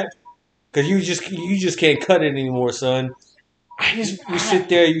than that? Because you just can't cut it anymore, son. You sit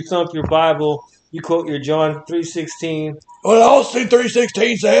there, you thump your Bible, you quote your John 3:16. Well, Austin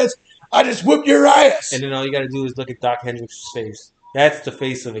 3:16 says, "I just whipped your ass." And then all you got to do is look at Doc Hendricks' face. That's the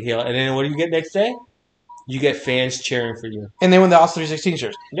face of a heel. And then what do you get next day? You get fans cheering for you. And then when the Austin 3:16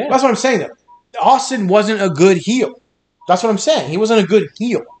 shirts. Yeah. That's what I'm saying, though. Austin wasn't a good heel. That's what I'm saying. He wasn't a good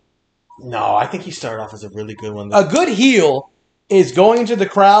heel. No, I think he started off as a really good one. A good heel is going into the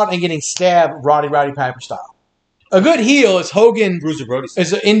crowd and getting stabbed Roddy Piper style. A good heel is Hogan. Bruiser Brody.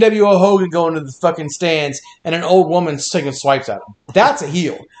 Is an NWO Hogan going to the fucking stands and an old woman taking swipes at him. That's a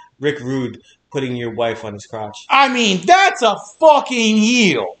heel. Rick Rude putting your wife on his crotch. I mean, that's a fucking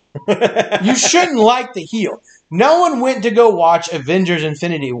heel. You shouldn't like the heel. No one went to go watch Avengers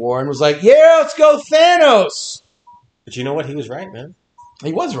Infinity War and was like, yeah, let's go Thanos. But you know what? He was right, man.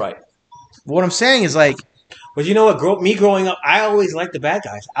 He was right. What I'm saying is like... But you know what? Me growing up, I always liked the bad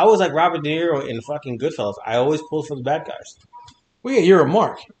guys. I was like Robert De Niro in fucking Goodfellas. I always pulled for the bad guys. Well, yeah, you're a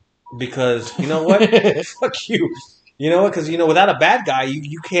mark. Because, you know what? Fuck you. You know what? Because, without a bad guy,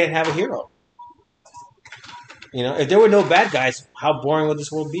 you can't have a hero. If there were no bad guys, how boring would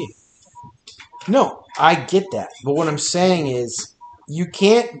this world be? No, I get that. But what I'm saying is you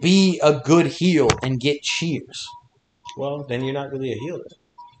can't be a good heel and get cheers. Well, then you're not really a heel.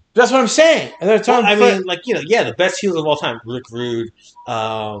 That's what I'm saying. And the best heels of all time. Rick Rude.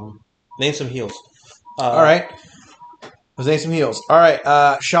 Name some heels. All right. Let's name some heels. All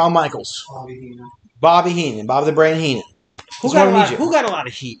right. Shawn Michaels. Bobby Heenan. Bobby the Brain Heenan. Who got a lot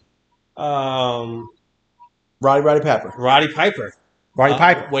of heat? Roddy Piper. Roddy Piper. Roddy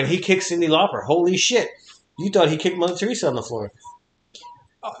Piper. When he kicked Cyndi Lauper. Holy shit. You thought he kicked Mother Teresa on the floor.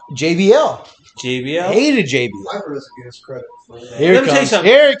 JBL. Hated JBL. Piper doesn't get his credit for that. Here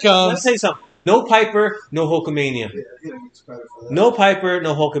he comes. Let's say something. No Piper, no Hulkamania. Yeah, he doesn't get his credit for that. No Piper,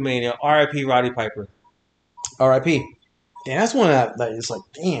 no Hulkamania. R.I.P. Roddy Piper. R.I.P. Yeah, that's one that it's like,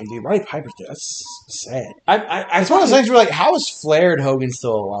 damn, dude, Roddy Piper's there. That's sad. It's one of those things where like, how is Flair and Hogan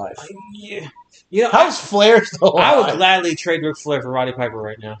still alive? Yeah. How is Flair still alive? I would gladly trade Ric Flair for Roddy Piper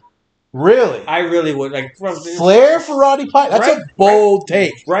right now. Really? I really would. Flair for Roddy Piper? That's a bold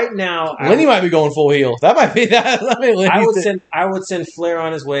take. Right now, Lenny might be going full heel. That might be that. I would send Flair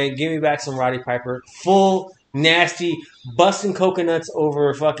on his way. Give me back some Roddy Piper. Full, nasty, busting coconuts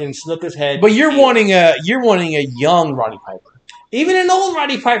over fucking Snooker's head. But you're wanting a young Roddy Piper. Even an old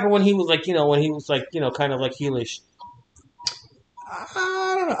Roddy Piper when he was kind of like heelish.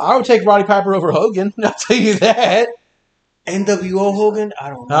 I don't know. I would take Roddy Piper over Hogan. I'll tell you that. NWO Hogan? I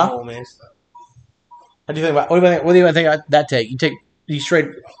don't know, man. What do you think about? What do you think about that take? You straight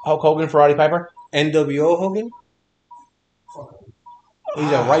Hulk Hogan for Roddy Piper? NWO Hogan?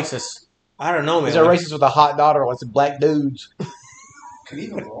 He's a racist. I don't know, man. He's a racist with a hot daughter. Wants black dudes. Can he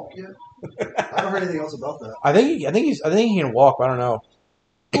even walk yet? I haven't heard anything else about that. I think he can walk. But I don't know.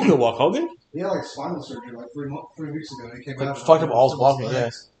 Who can walk, Hogan? He had like spinal surgery like 3 weeks ago. He came out. Fucked up all his walking.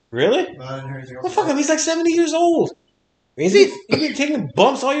 Yes. Really? But I didn't hear anything else. Well, fuck him. He's like 70 years old. Is he? You've been taking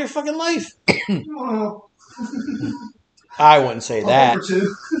bumps all your fucking life. I wouldn't say that. Bumper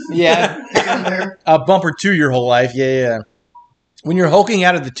two. Yeah. A bumper two your whole life. Yeah. When you're hulking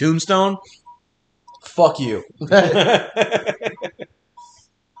out of the tombstone, fuck you. I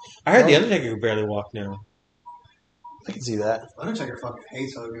heard The Undertaker can barely walk now. I can see that. Undertaker fucking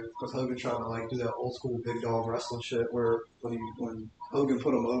hates Hogan because Hogan trying to like do that old school big dog wrestling shit where when Hogan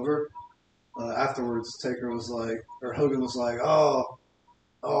put him over, afterwards Taker was like, or Hogan was like, oh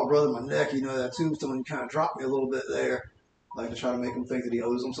brother, my neck, that tombstone, you kind of dropped me a little bit there, like to try to make him think that he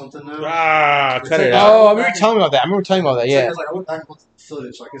owes him something now. Cut it out. Oh, I remember telling me about that. Yeah. It's like I went back and looked at the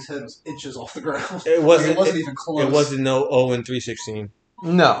footage, like his head was inches off the ground. It wasn't even close. It wasn't no 0-316.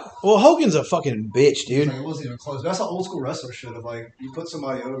 No. Well, Hogan's a fucking bitch, dude. It wasn't even close. That's an old school wrestler shit of like you put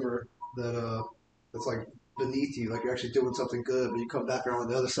somebody over that's like beneath you, like you're actually doing something good, but you come back around on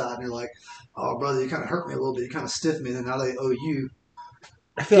the other side and you're like, oh brother, you kind of hurt me a little bit, you kind of stiffed me, and then now they owe you.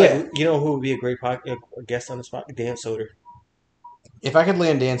 I feel like who would be a great guest on the spot? Dan Soder. If I could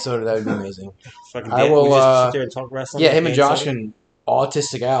land Dan Soder, that would be amazing. Fucking I Dan- will, we just sit there and talk wrestling. Yeah, like him and Dan Josh Soder. can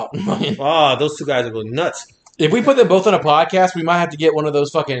autistic out. Oh, those two guys are going nuts. If we put them both on a podcast, we might have to get one of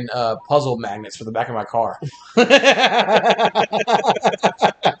those fucking puzzle magnets for the back of my car. One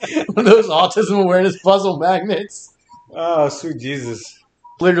of those autism awareness puzzle magnets. Oh, sweet Jesus.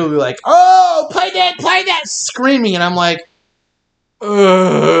 Literally like, oh, play that, screaming. And I'm like,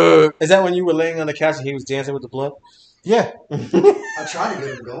 ugh. Is that when you were laying on the couch and he was dancing with the blunt? Yeah. I tried to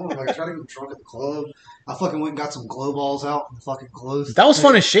get him going. Like, I tried to get him drunk at the club. I fucking went and got some glow balls out and fucking closed. That was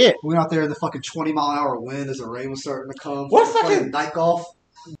fun as shit. We went out there in the fucking 20-mile-an-hour wind as the rain was starting to come. What Fucking fucking- playing night golf?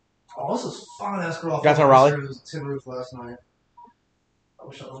 Oh, this was fun ass girl. Got to Raleigh? It was Tin Roof last night. I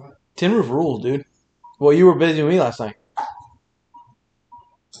wish I went. Tin Roof rules, dude. Well, you were busy with me last night.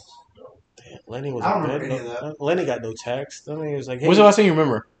 Damn, Lenny was I don't in remember bed. any of that. Lenny got no text. I mean, he was like, hey. When's the last thing you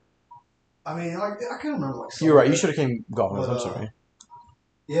remember? I mean, like, I can't remember. Like, You're right. You something. should have came golfing with us. I'm But, sorry.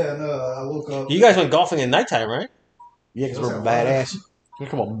 Yeah, no, I woke up. You guys went golfing at nighttime, right? Yeah, because was we're that badass.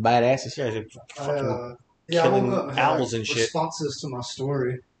 Come on, badasses. You guys are I, fucking... yeah, I killing woke up and had, owls and shit. responses to my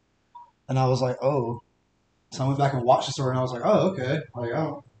story, and I was like, oh. So I went back and watched the story, and I was like, oh, okay. Like, I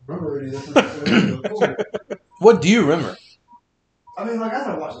don't remember any of this. Cool. What do you remember? I mean, like,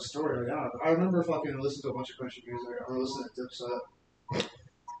 after I watched the story, like, I remember fucking listening to a bunch of country music. I remember listening to Dipset.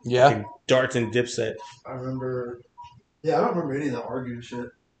 Yeah. fucking darts and dipset. I remember. Yeah, I don't remember any of that arguing shit.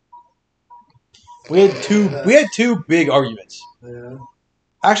 We had two big arguments. Yeah.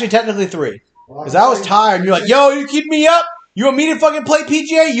 Actually, technically three. Well, Because I was tired. And you're like, yo, you keep me up? You want me to fucking play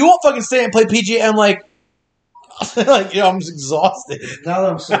PGA? You won't fucking stay and play PGA. I'm like, I'm just exhausted. Now that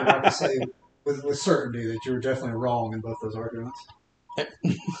I'm sober, I can say with certainty that you were definitely wrong in both those arguments.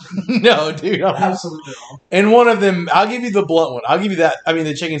 No, dude. Absolutely wrong. And one of them, I'll give you the blunt one. I'll give you that. I mean,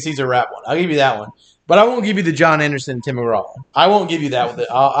 the chicken Caesar wrap one. I'll give you that one. But I won't give you the John Anderson and Tim McGraw one. I won't give you that with it.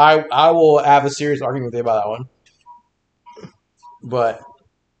 I will have a serious argument with you about that one. But,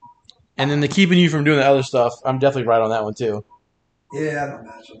 and then the keeping you from doing the other stuff, I'm definitely right on that one too. Yeah, I don't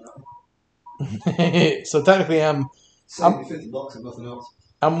imagine that. So technically, I'm Save me $50 and nothing else.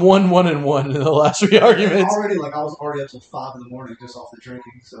 1-1-1 in the last three arguments. Already, like, I was already up till 5 in the morning just off the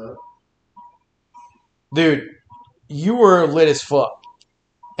drinking, so. Dude, you were lit as fuck.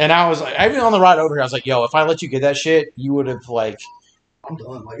 And I was like, even on the ride over here, I was like, yo, if I let you get that shit, you would have, like... I'm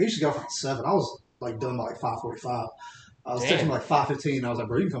done. Like, I used to go for like 7. I was, like, done by, like, 5:45. I was Damn. texting like 5:15, and I was like,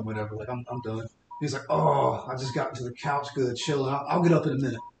 bro, you can come whenever. Like, I'm done. He's like, oh, I just got into the couch good, chilling. I'll get up in a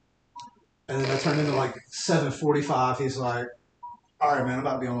minute. And then I turned into, like, 7:45. He's like, all right, man, I'm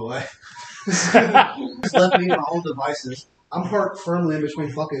about to be on the way. Just left me to my own devices. I'm parked firmly in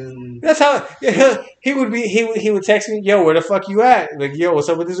between fucking... That's how he would text me, yo, where the fuck you at? Like, yo, what's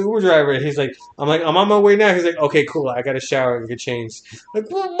up with this Uber driver? He's like, I'm on my way now. He's like, okay, cool. I got to shower and get changed.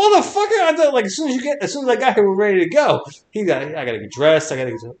 Like, well, motherfucker, I thought, like as soon as I got here, we're ready to go. I gotta get dressed. I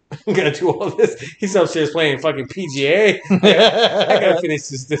gotta do all this. He's upstairs playing fucking PGA. I gotta finish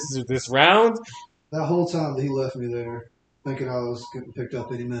this round. That whole time that he left me there, thinking I was getting picked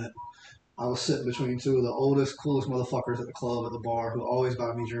up any minute, I was sitting between two of the oldest, coolest motherfuckers at the club, at the bar, who always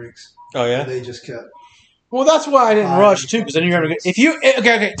buy me drinks. Oh yeah. And they just kept... Well, that's why I didn't rush, too, because then you're going to... If you...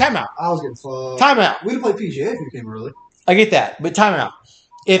 Okay, time out. I was getting fucked. Time out. We'd play PGA if you came early. I get that, but time out.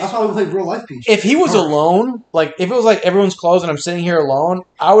 If That's why we played real life PGA. if he was Alright. alone, like, if it was like everyone's closed and I'm sitting here alone,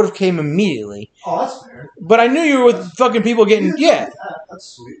 I would have came immediately. Oh, that's fair. But I knew you were with fucking people getting... Yeah. That's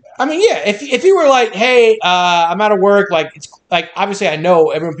sweet. I mean, yeah, if you were like, hey, I'm out of work, like, it's like, obviously I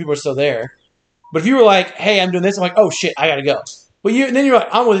know people are still there. But if you were like, hey, I'm doing this, I'm like, oh shit, I gotta go. But then you're like,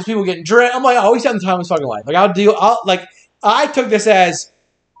 I'm with these people getting drunk. I'm like, oh, he's having the time of his fucking life. Like, I took this as,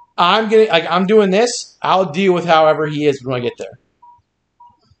 I'm doing this, I'll deal with however he is when I get there.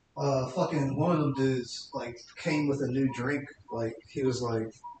 Fucking one of them dudes, like, came with a new drink. Like, he was like,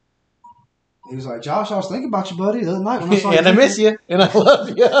 Josh, I was thinking about you, buddy, the other night when I saw you. And I miss you, and I love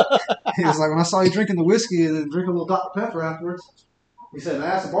you. He was like, when I saw you drinking the whiskey and then drinking a little Dr. Pepper afterwards. He said, and I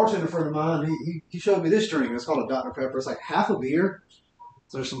asked a bartender friend of mine, he showed me this drink. It's called a Dr. Pepper. It's like half a beer.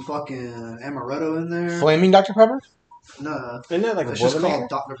 There's some fucking amaretto in there. Flaming Dr. Pepper? No, Isn't that like it's a just Boilermaker? called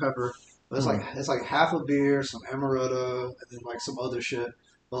Dr. Pepper. But it's like half a beer, some amaretto, and then like some other shit.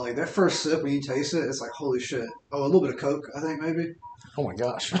 But like that first sip when you taste it, it's like holy shit. Oh, a little bit of Coke, I think maybe. Oh my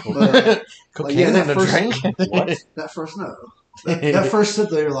gosh. But, Cocaine yeah, in that a first- drink? what? That first that first sip,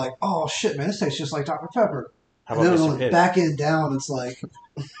 they were like, oh shit, man, this tastes just like Dr. Pepper. How And about then Mr. on the Pibb? back end down, it's like,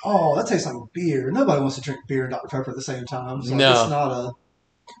 oh, that tastes like beer. Nobody wants to drink beer and Dr. Pepper at the same time. So No. it's not a.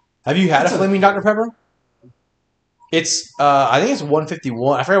 Have you had It's a a- Flaming Dr. Pepper? It's, I think it's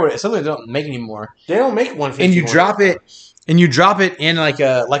 151. I forget what it is. Something they don't make anymore. They don't make 150. And you drop it and you drop it in like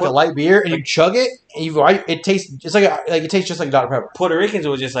a light beer, and you chug it, and it tastes just it tastes just like Dr Pepper. Puerto Ricans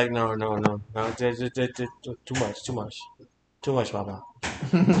were just like, no, too much, Papa.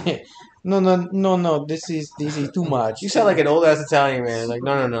 No. This is too much. You sound like an old ass Italian man. Like,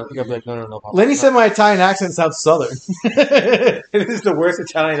 no. You gotta be like, no, Papa. Lenny said my Italian accent sounds southern. It is the worst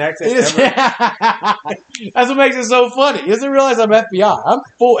Italian accent ever. That's what makes it so funny. He doesn't realize I'm FBI. I'm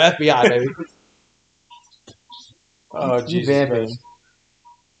full FBI, baby. Oh, Jesus vamping. Christ.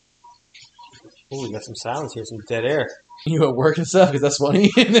 Oh, we got some silence here, some dead air. You at work and stuff because that's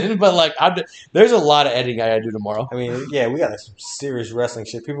funny. But like, there's a lot of editing I gotta do tomorrow. I mean, yeah, we got like, some serious wrestling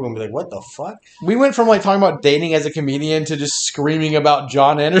shit. People are gonna be like, "What the fuck?" We went from like talking about dating as a comedian to just screaming about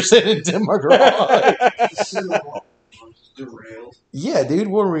John Anderson and Tim McGraw. Yeah, dude,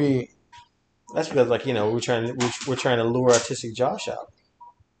 what were we? That's because, like, you know, we're trying to lure Artistic Josh out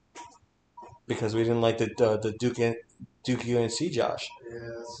because we didn't like the Duke UNC Josh.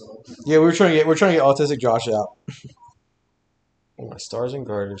 Yeah, we're trying to get Autistic Josh out. Oh, my stars and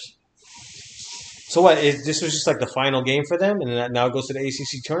garters. So what? This was just like the final game for them, and then now it goes to the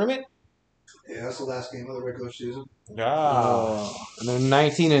ACC tournament. Yeah, that's the last game of the regular season. And they're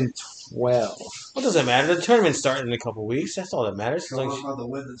 19-12. What does it matter? The tournament's starting in a couple weeks. That's all that matters. So I'm about to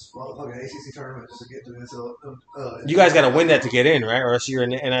win this motherfucking ACC tournament just to get to this. You guys got to win that to get in, right? Or else you're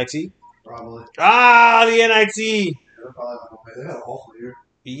in the NIT. Probably. The NIT. They're probably not gonna win. They had an awful year.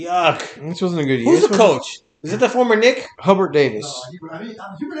 Yuck. This wasn't a good year. Who's the coach? Is it the former Nick? Hubbard Davis. Hubert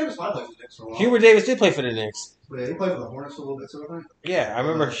Davis might play for the Knicks for a while. Hubert Davis did play for the Knicks. Yeah, he played for the Hornets for a little bit too, I think. Yeah, I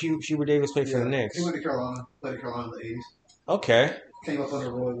remember Hubert Davis played for the Knicks. He went to Carolina. Played in Carolina in the 80s. Okay. Came up under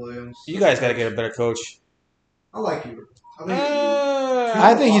Roy Williams. You guys got to get a better coach. I like Hubert.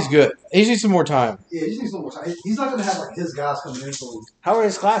 I think he's good. He needs some more time. Yeah, he just needs a little more time. He's not going to have like his guys coming in for him. How are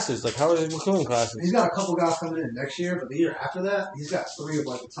his classes? Like, how are his recruiting classes? He's got a couple guys coming in next year, but the year after that, he's got 3 of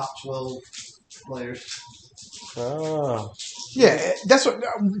like the top 12 players. Oh. Yeah, that's what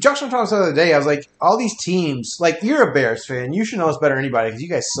Josh and I talked about the other day. I was like, all these teams, like, you're a Bears fan. You should know us better than anybody because you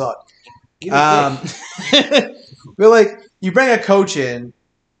guys suck. But like, you bring a coach in,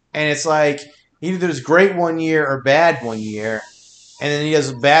 and it's like he either does great one year or bad one year, and then he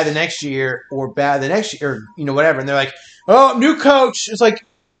does bad the next year or bad the next year, or, you know, whatever. And they're like, "Oh, new coach." It's like,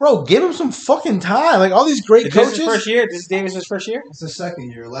 bro, give him some fucking time. Like, all these great coaches. This is his first year? This is Davis' first year? It's his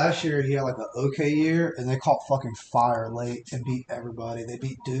second year. Last year, he had like an okay year, and they caught fucking fire late and beat everybody. They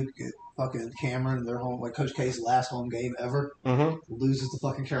beat Duke at fucking Cameron, their home, like Coach K's last home game ever. Mm-hmm. Loses to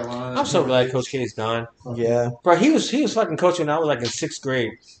fucking Carolina. I'm so glad Coach K is gone. Yeah. Bro, he was fucking coaching when I was like in 6th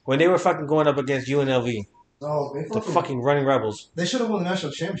grade when they were fucking going up against UNLV. Oh, The fucking running rebels. They should have won the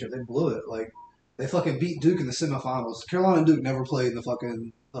national championship. They blew it. Like, they fucking beat Duke in the semifinals. Carolina and Duke never played in the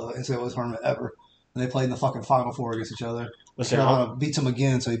fucking NCAA tournament ever. And they played in the fucking Final Four against each other. Listen, Carolina beats him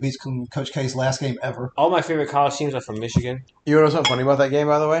again, so he beats Coach K's last game ever. all my favorite college teams are from Michigan. You know what's something funny about that game,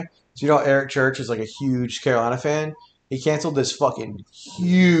 by the way? So, you know, Eric Church is like a huge Carolina fan. He canceled this fucking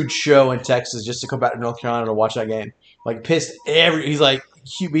huge show in Texas just to come back to North Carolina to watch that game. Like, pissed he's like,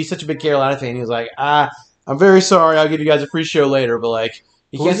 he's such a big Carolina fan. He was like, I'm very sorry. I'll give you guys a free show later, but like,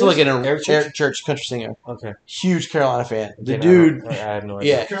 he Who is canceled like this? an Eric Church country singer. Okay. Huge Carolina fan. The Yeah, dude. I had no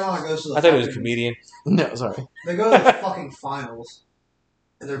idea. Yeah. Carolina goes to the I thought he was a fucking- comedian. No, sorry. They go to the fucking finals,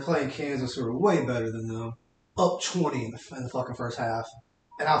 and they're playing Kansas, who are way better than them, up 20 in the fucking first half.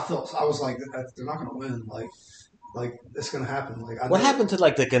 And I was like, they're not going to win. Like it's going to happen. Like, What happened to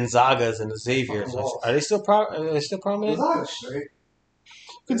like the Gonzagas and the Xaviers? Fucking lost. Are they still prominent? Gonzaga's straight.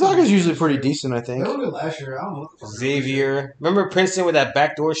 Gonzaga's usually pretty decent, I They think. were good last year. I don't know what the fuck. Xavier. Remember Princeton with that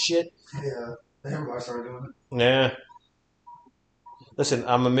backdoor shit? Yeah. Everybody started doing it. Yeah. Listen,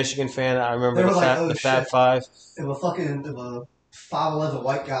 I'm a Michigan fan. I remember They were like, the oh, Fab shit. Five. If a 5'11"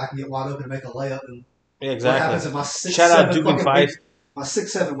 white guy can get wide open and make a layup, and Yeah, what happens exactly. if my 6'7" Shout out Duke and fucking Five. my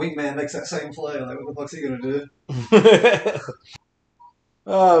 6'7" wingman makes that same play? Like, what the fuck's he going to do?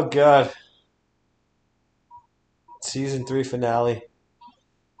 Oh God. Season 3 finale.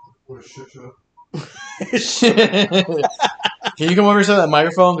 What a shit show. Can you come over to that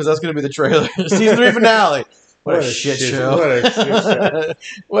microphone? Because that's going to be the trailer. Season 3 finale. What a shit show. What a shit show.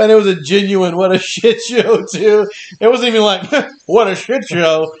 When it was a genuine what a shit show, too. It wasn't even like, what a shit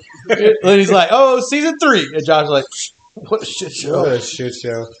show. Then he's like, oh, season 3. And Josh's like, what a shit show. What a shit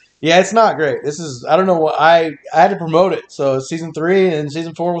show. Yeah, it's not great. This is, I don't know what, I had to promote it. So season 3 and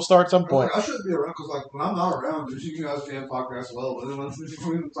season 4 will start at some point. I shouldn't be around because, like, when I'm not around, you guys can podcast well. But then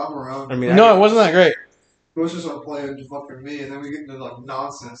when I'm around, I mean, No, it wasn't that great. Bush just start playing fucking me, and then we get into like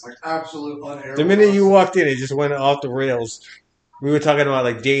nonsense, like absolute unair. the minute you walked in, it just went off the rails. we were talking about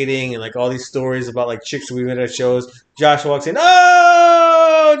like dating and like all these stories about like chicks we met at shows. Josh walks in.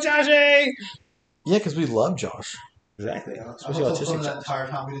 Oh, Josh A. Yeah, because we love Josh. Exactly. Yeah, I Especially was autistic fun that Josh. entire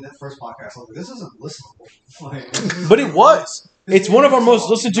time we did that first podcast. I was like, this isn't listenable. Like, this is- But it was. It's one of our most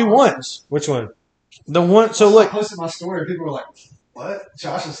listened to ones. Which one? The one. So I look. posted my story and people were like, what?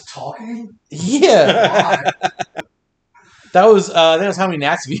 Josh is talking? Yeah. Why? That was. That was how many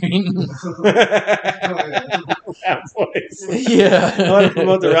gnats have you eaten? Round Boys. Yeah. I want to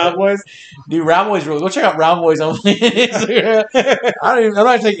promote the Round Boys. Dude, Round Boys really. Go check out Round Boys on Instagram. I'm not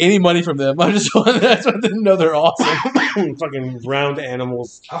gonna take any money from them. I just want them to know they're awesome. Fucking round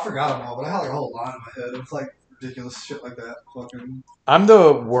animals. I forgot them all, but I had like a whole line in my head. It's like ridiculous shit like that. Fucking. I'm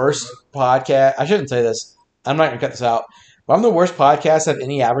the worst podcast. I shouldn't say this. I'm not gonna cut this out. But I'm the worst podcast to have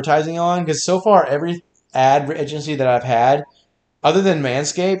any advertising on because so far every ad agency that I've had, other than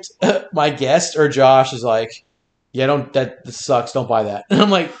Manscaped, my guest or Josh is like, "Yeah, don't this sucks. Don't buy that." And I'm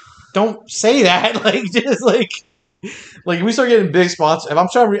like, "Don't say that." Like, just like if we start getting big sponsors. If I'm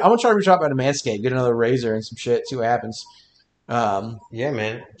gonna try to reach out to Manscaped, get another razor and some shit, see what happens. Yeah,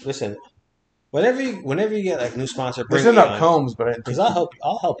 man. Listen, whenever you get like new sponsor, We're bring sending me out on. combs, but Because I'll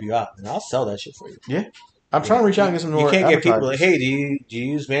help you out, and I'll sell that shit for you. I'm trying to reach out and get some more. You can't get people like, advertisers. hey, do you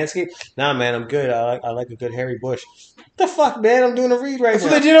use Manscaped? Nah, man, I'm good. I like a good hairy bush. What the fuck, man? I'm doing a read right That's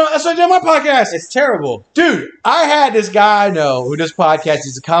now. what they did. That's what I did on my podcast. It's terrible. Dude, I had this guy I know who does podcasts.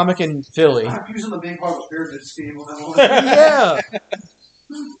 He's a comic in Philly. I'm using the main part of the pyramid scheme on that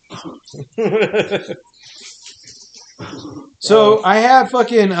one. Yeah. So I had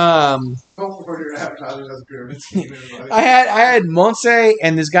fucking Don't refer to your advertisers as a pyramid scheme, everybody. I had Monse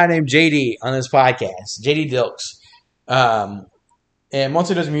and this guy named JD on this podcast. JD Dilks. And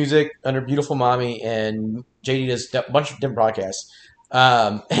Monse does music under Beautiful Mommy and JD does a bunch of different podcasts.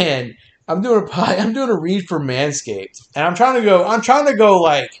 And I'm doing a read for Manscaped. And I'm trying to go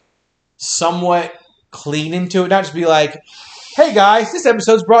like somewhat clean into it, not just be like, hey guys, this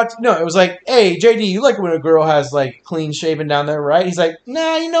episode's brought to... No, it was like, hey, JD, you like it when a girl has like clean shaven down there, right? He's like,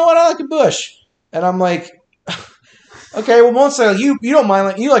 nah, you know what? I like a bush. And I'm like, okay, well, Monse, you don't mind,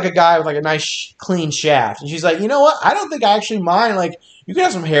 like, you like a guy with like a nice clean shaft. And she's like, you know what? I don't think I actually mind. Like, you can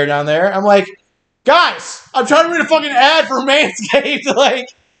have some hair down there. I'm like, guys, I'm trying to read a fucking ad for Manscaped. Like,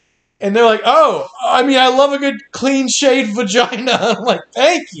 and they're like, oh, I mean, I love a good clean shaved vagina. I'm like,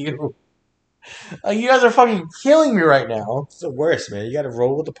 thank you. Like, you guys are fucking killing me right now. It's the worst, man. You got to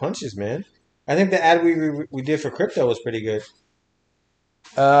roll with the punches, man. I think the ad we did for crypto was pretty good.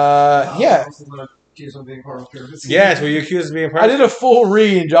 Yeah. I'm gonna accuse him of being part of the pyramid scheme. Yes, were you accused of being part I did a full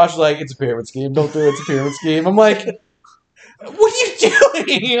read, and Josh was like, it's a pyramid scheme. Don't do it. It's a pyramid scheme. I'm like, what are you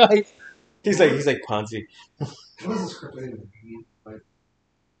doing? Like, He's like Ponzi. What does this crypto even mean? Like,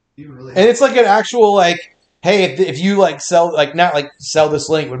 even really? and it's like an actual, like, hey, if you, like, sell, like, not, like, sell this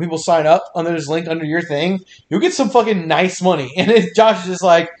link. When people sign up under this link under your thing, you'll get some fucking nice money. And then Josh is just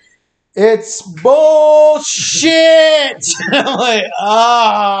like, it's bullshit. I'm like,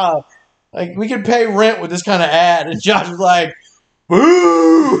 like, we can pay rent with this kind of ad. And Josh was like,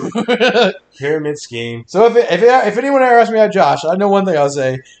 boo. Pyramid scheme. So if anyone ever asks me about Josh, I know one thing I'll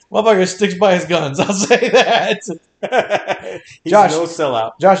say. Motherfucker sticks by his guns. I'll say that. He's Josh. no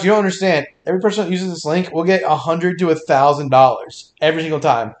sellout. Josh, you don't understand. Every person that uses this link will get $100 to $1,000 every single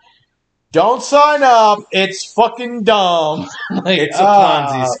time. Don't sign up. It's fucking dumb. Like, It's a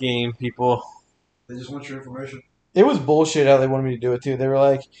Ponzi scheme, people. They just want your information. It was bullshit how they wanted me to do it too. They were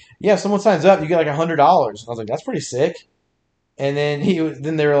like, "Yeah, if someone signs up, you get like $100." I was like, "That's pretty sick." And then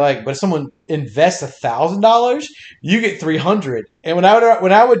they were like, "But if someone invests $1,000, you get $300." And when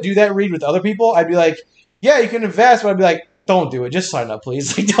I would do that read with other people, I'd be like, "Yeah, you can invest," but I'd be like, "Don't do it. Just sign up,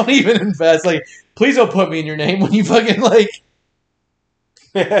 please. Like, don't even invest. Like, please don't put me in your name when you fucking like."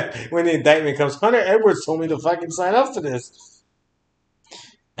 When the indictment comes, Hunter Edwards told me to fucking sign up for this.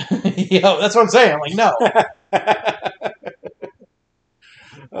 Yo, that's what I'm saying. I'm like, no.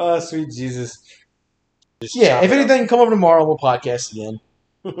 Oh, sweet Jesus. Just Yeah, chop if it up. anything, come over tomorrow. We'll podcast again.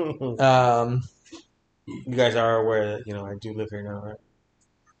 You guys are aware that, I do live here now, right?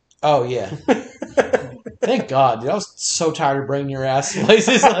 Oh yeah. Thank God, dude. I was so tired of bringing your ass to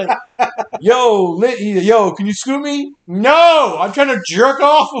places. Like, yo, can you scoot me? No, I'm trying to jerk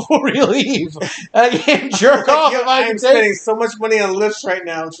off before we leave. I can't jerk off if I I'm can spending take. so much money on lifts right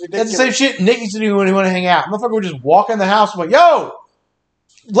now. It's That's ridiculous. the same shit Nick used to do when he want to hang out. Motherfucker would just walk in the house. I'm like, yo,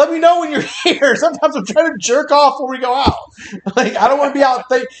 let me know when you're here. Sometimes I'm trying to jerk off before we go out. Like, I don't want to be out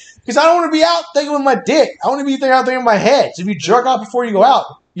because I don't want to be out thinking with my dick. I want to be out thinking with my head. So if you jerk off before you go out,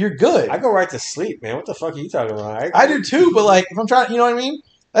 you're good. I go right to sleep, man. What the fuck are you talking about? I do too, but like if I'm trying, you know what I mean?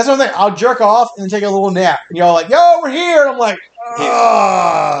 That's one thing. I'll jerk off and then take a little nap. And y'all like, yo, we're here. And I'm like,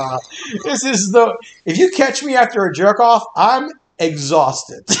 ah. This is the. If you catch me after a jerk off, I'm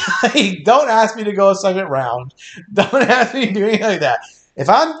exhausted. Don't ask me to go a second round. Don't ask me to do anything like that. If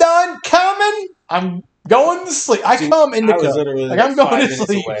I'm done coming, I'm going to sleep. I come into like I'm going to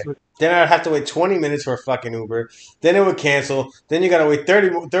sleep. Away. Then I'd have to wait 20 minutes for a fucking Uber. Then it would cancel. Then you gotta wait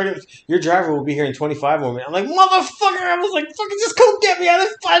 30. Your driver will be here in 25 more minutes. I'm like, motherfucker! I was like, fucking just come get me. I'm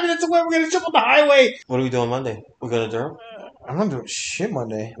 5 minutes away. We're gonna jump on the highway. What are we doing Monday? We go to Durham? I'm not doing shit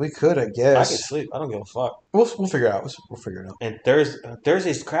Monday. We could, I guess. I can sleep. I don't give a fuck. We'll figure it out. We'll figure it out. And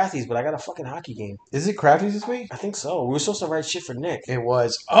Thursday's Crafties, but I got a fucking hockey game. Is it Crafties this week? I think so. We were supposed to write shit for Nick. It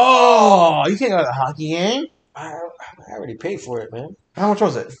was. Oh, you can't go to the hockey game? I already paid for it, man. How much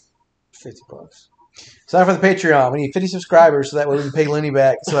was it? $50. Sign up for the Patreon. We need 50 subscribers so that way we can pay Lenny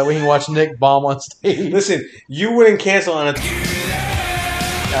back so that we can watch Nick bomb on stage. Listen, you wouldn't cancel on a...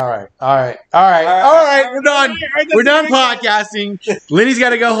 All right. We're done. We're done podcasting. Lenny's got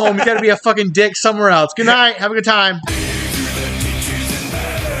to go home. He's got to be a fucking dick somewhere else. Good night. Have a good time.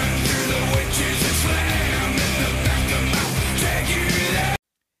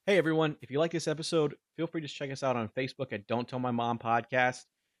 Hey everyone, if you like this episode, feel free to check us out on Facebook at Don't Tell My Mom Podcast.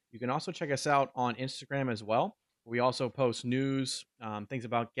 You can also check us out on Instagram as well. We also post news, things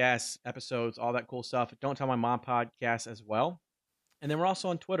about guests, episodes, all that cool stuff. Don't Tell My Mom Podcast as well. And then we're also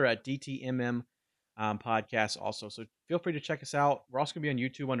on Twitter at DTMM Podcast also. So feel free to check us out. We're also going to be on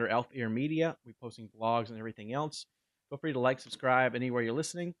YouTube under Elf Ear Media. We're posting blogs and everything else. Feel free to like, subscribe anywhere you're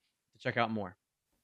listening to check out more.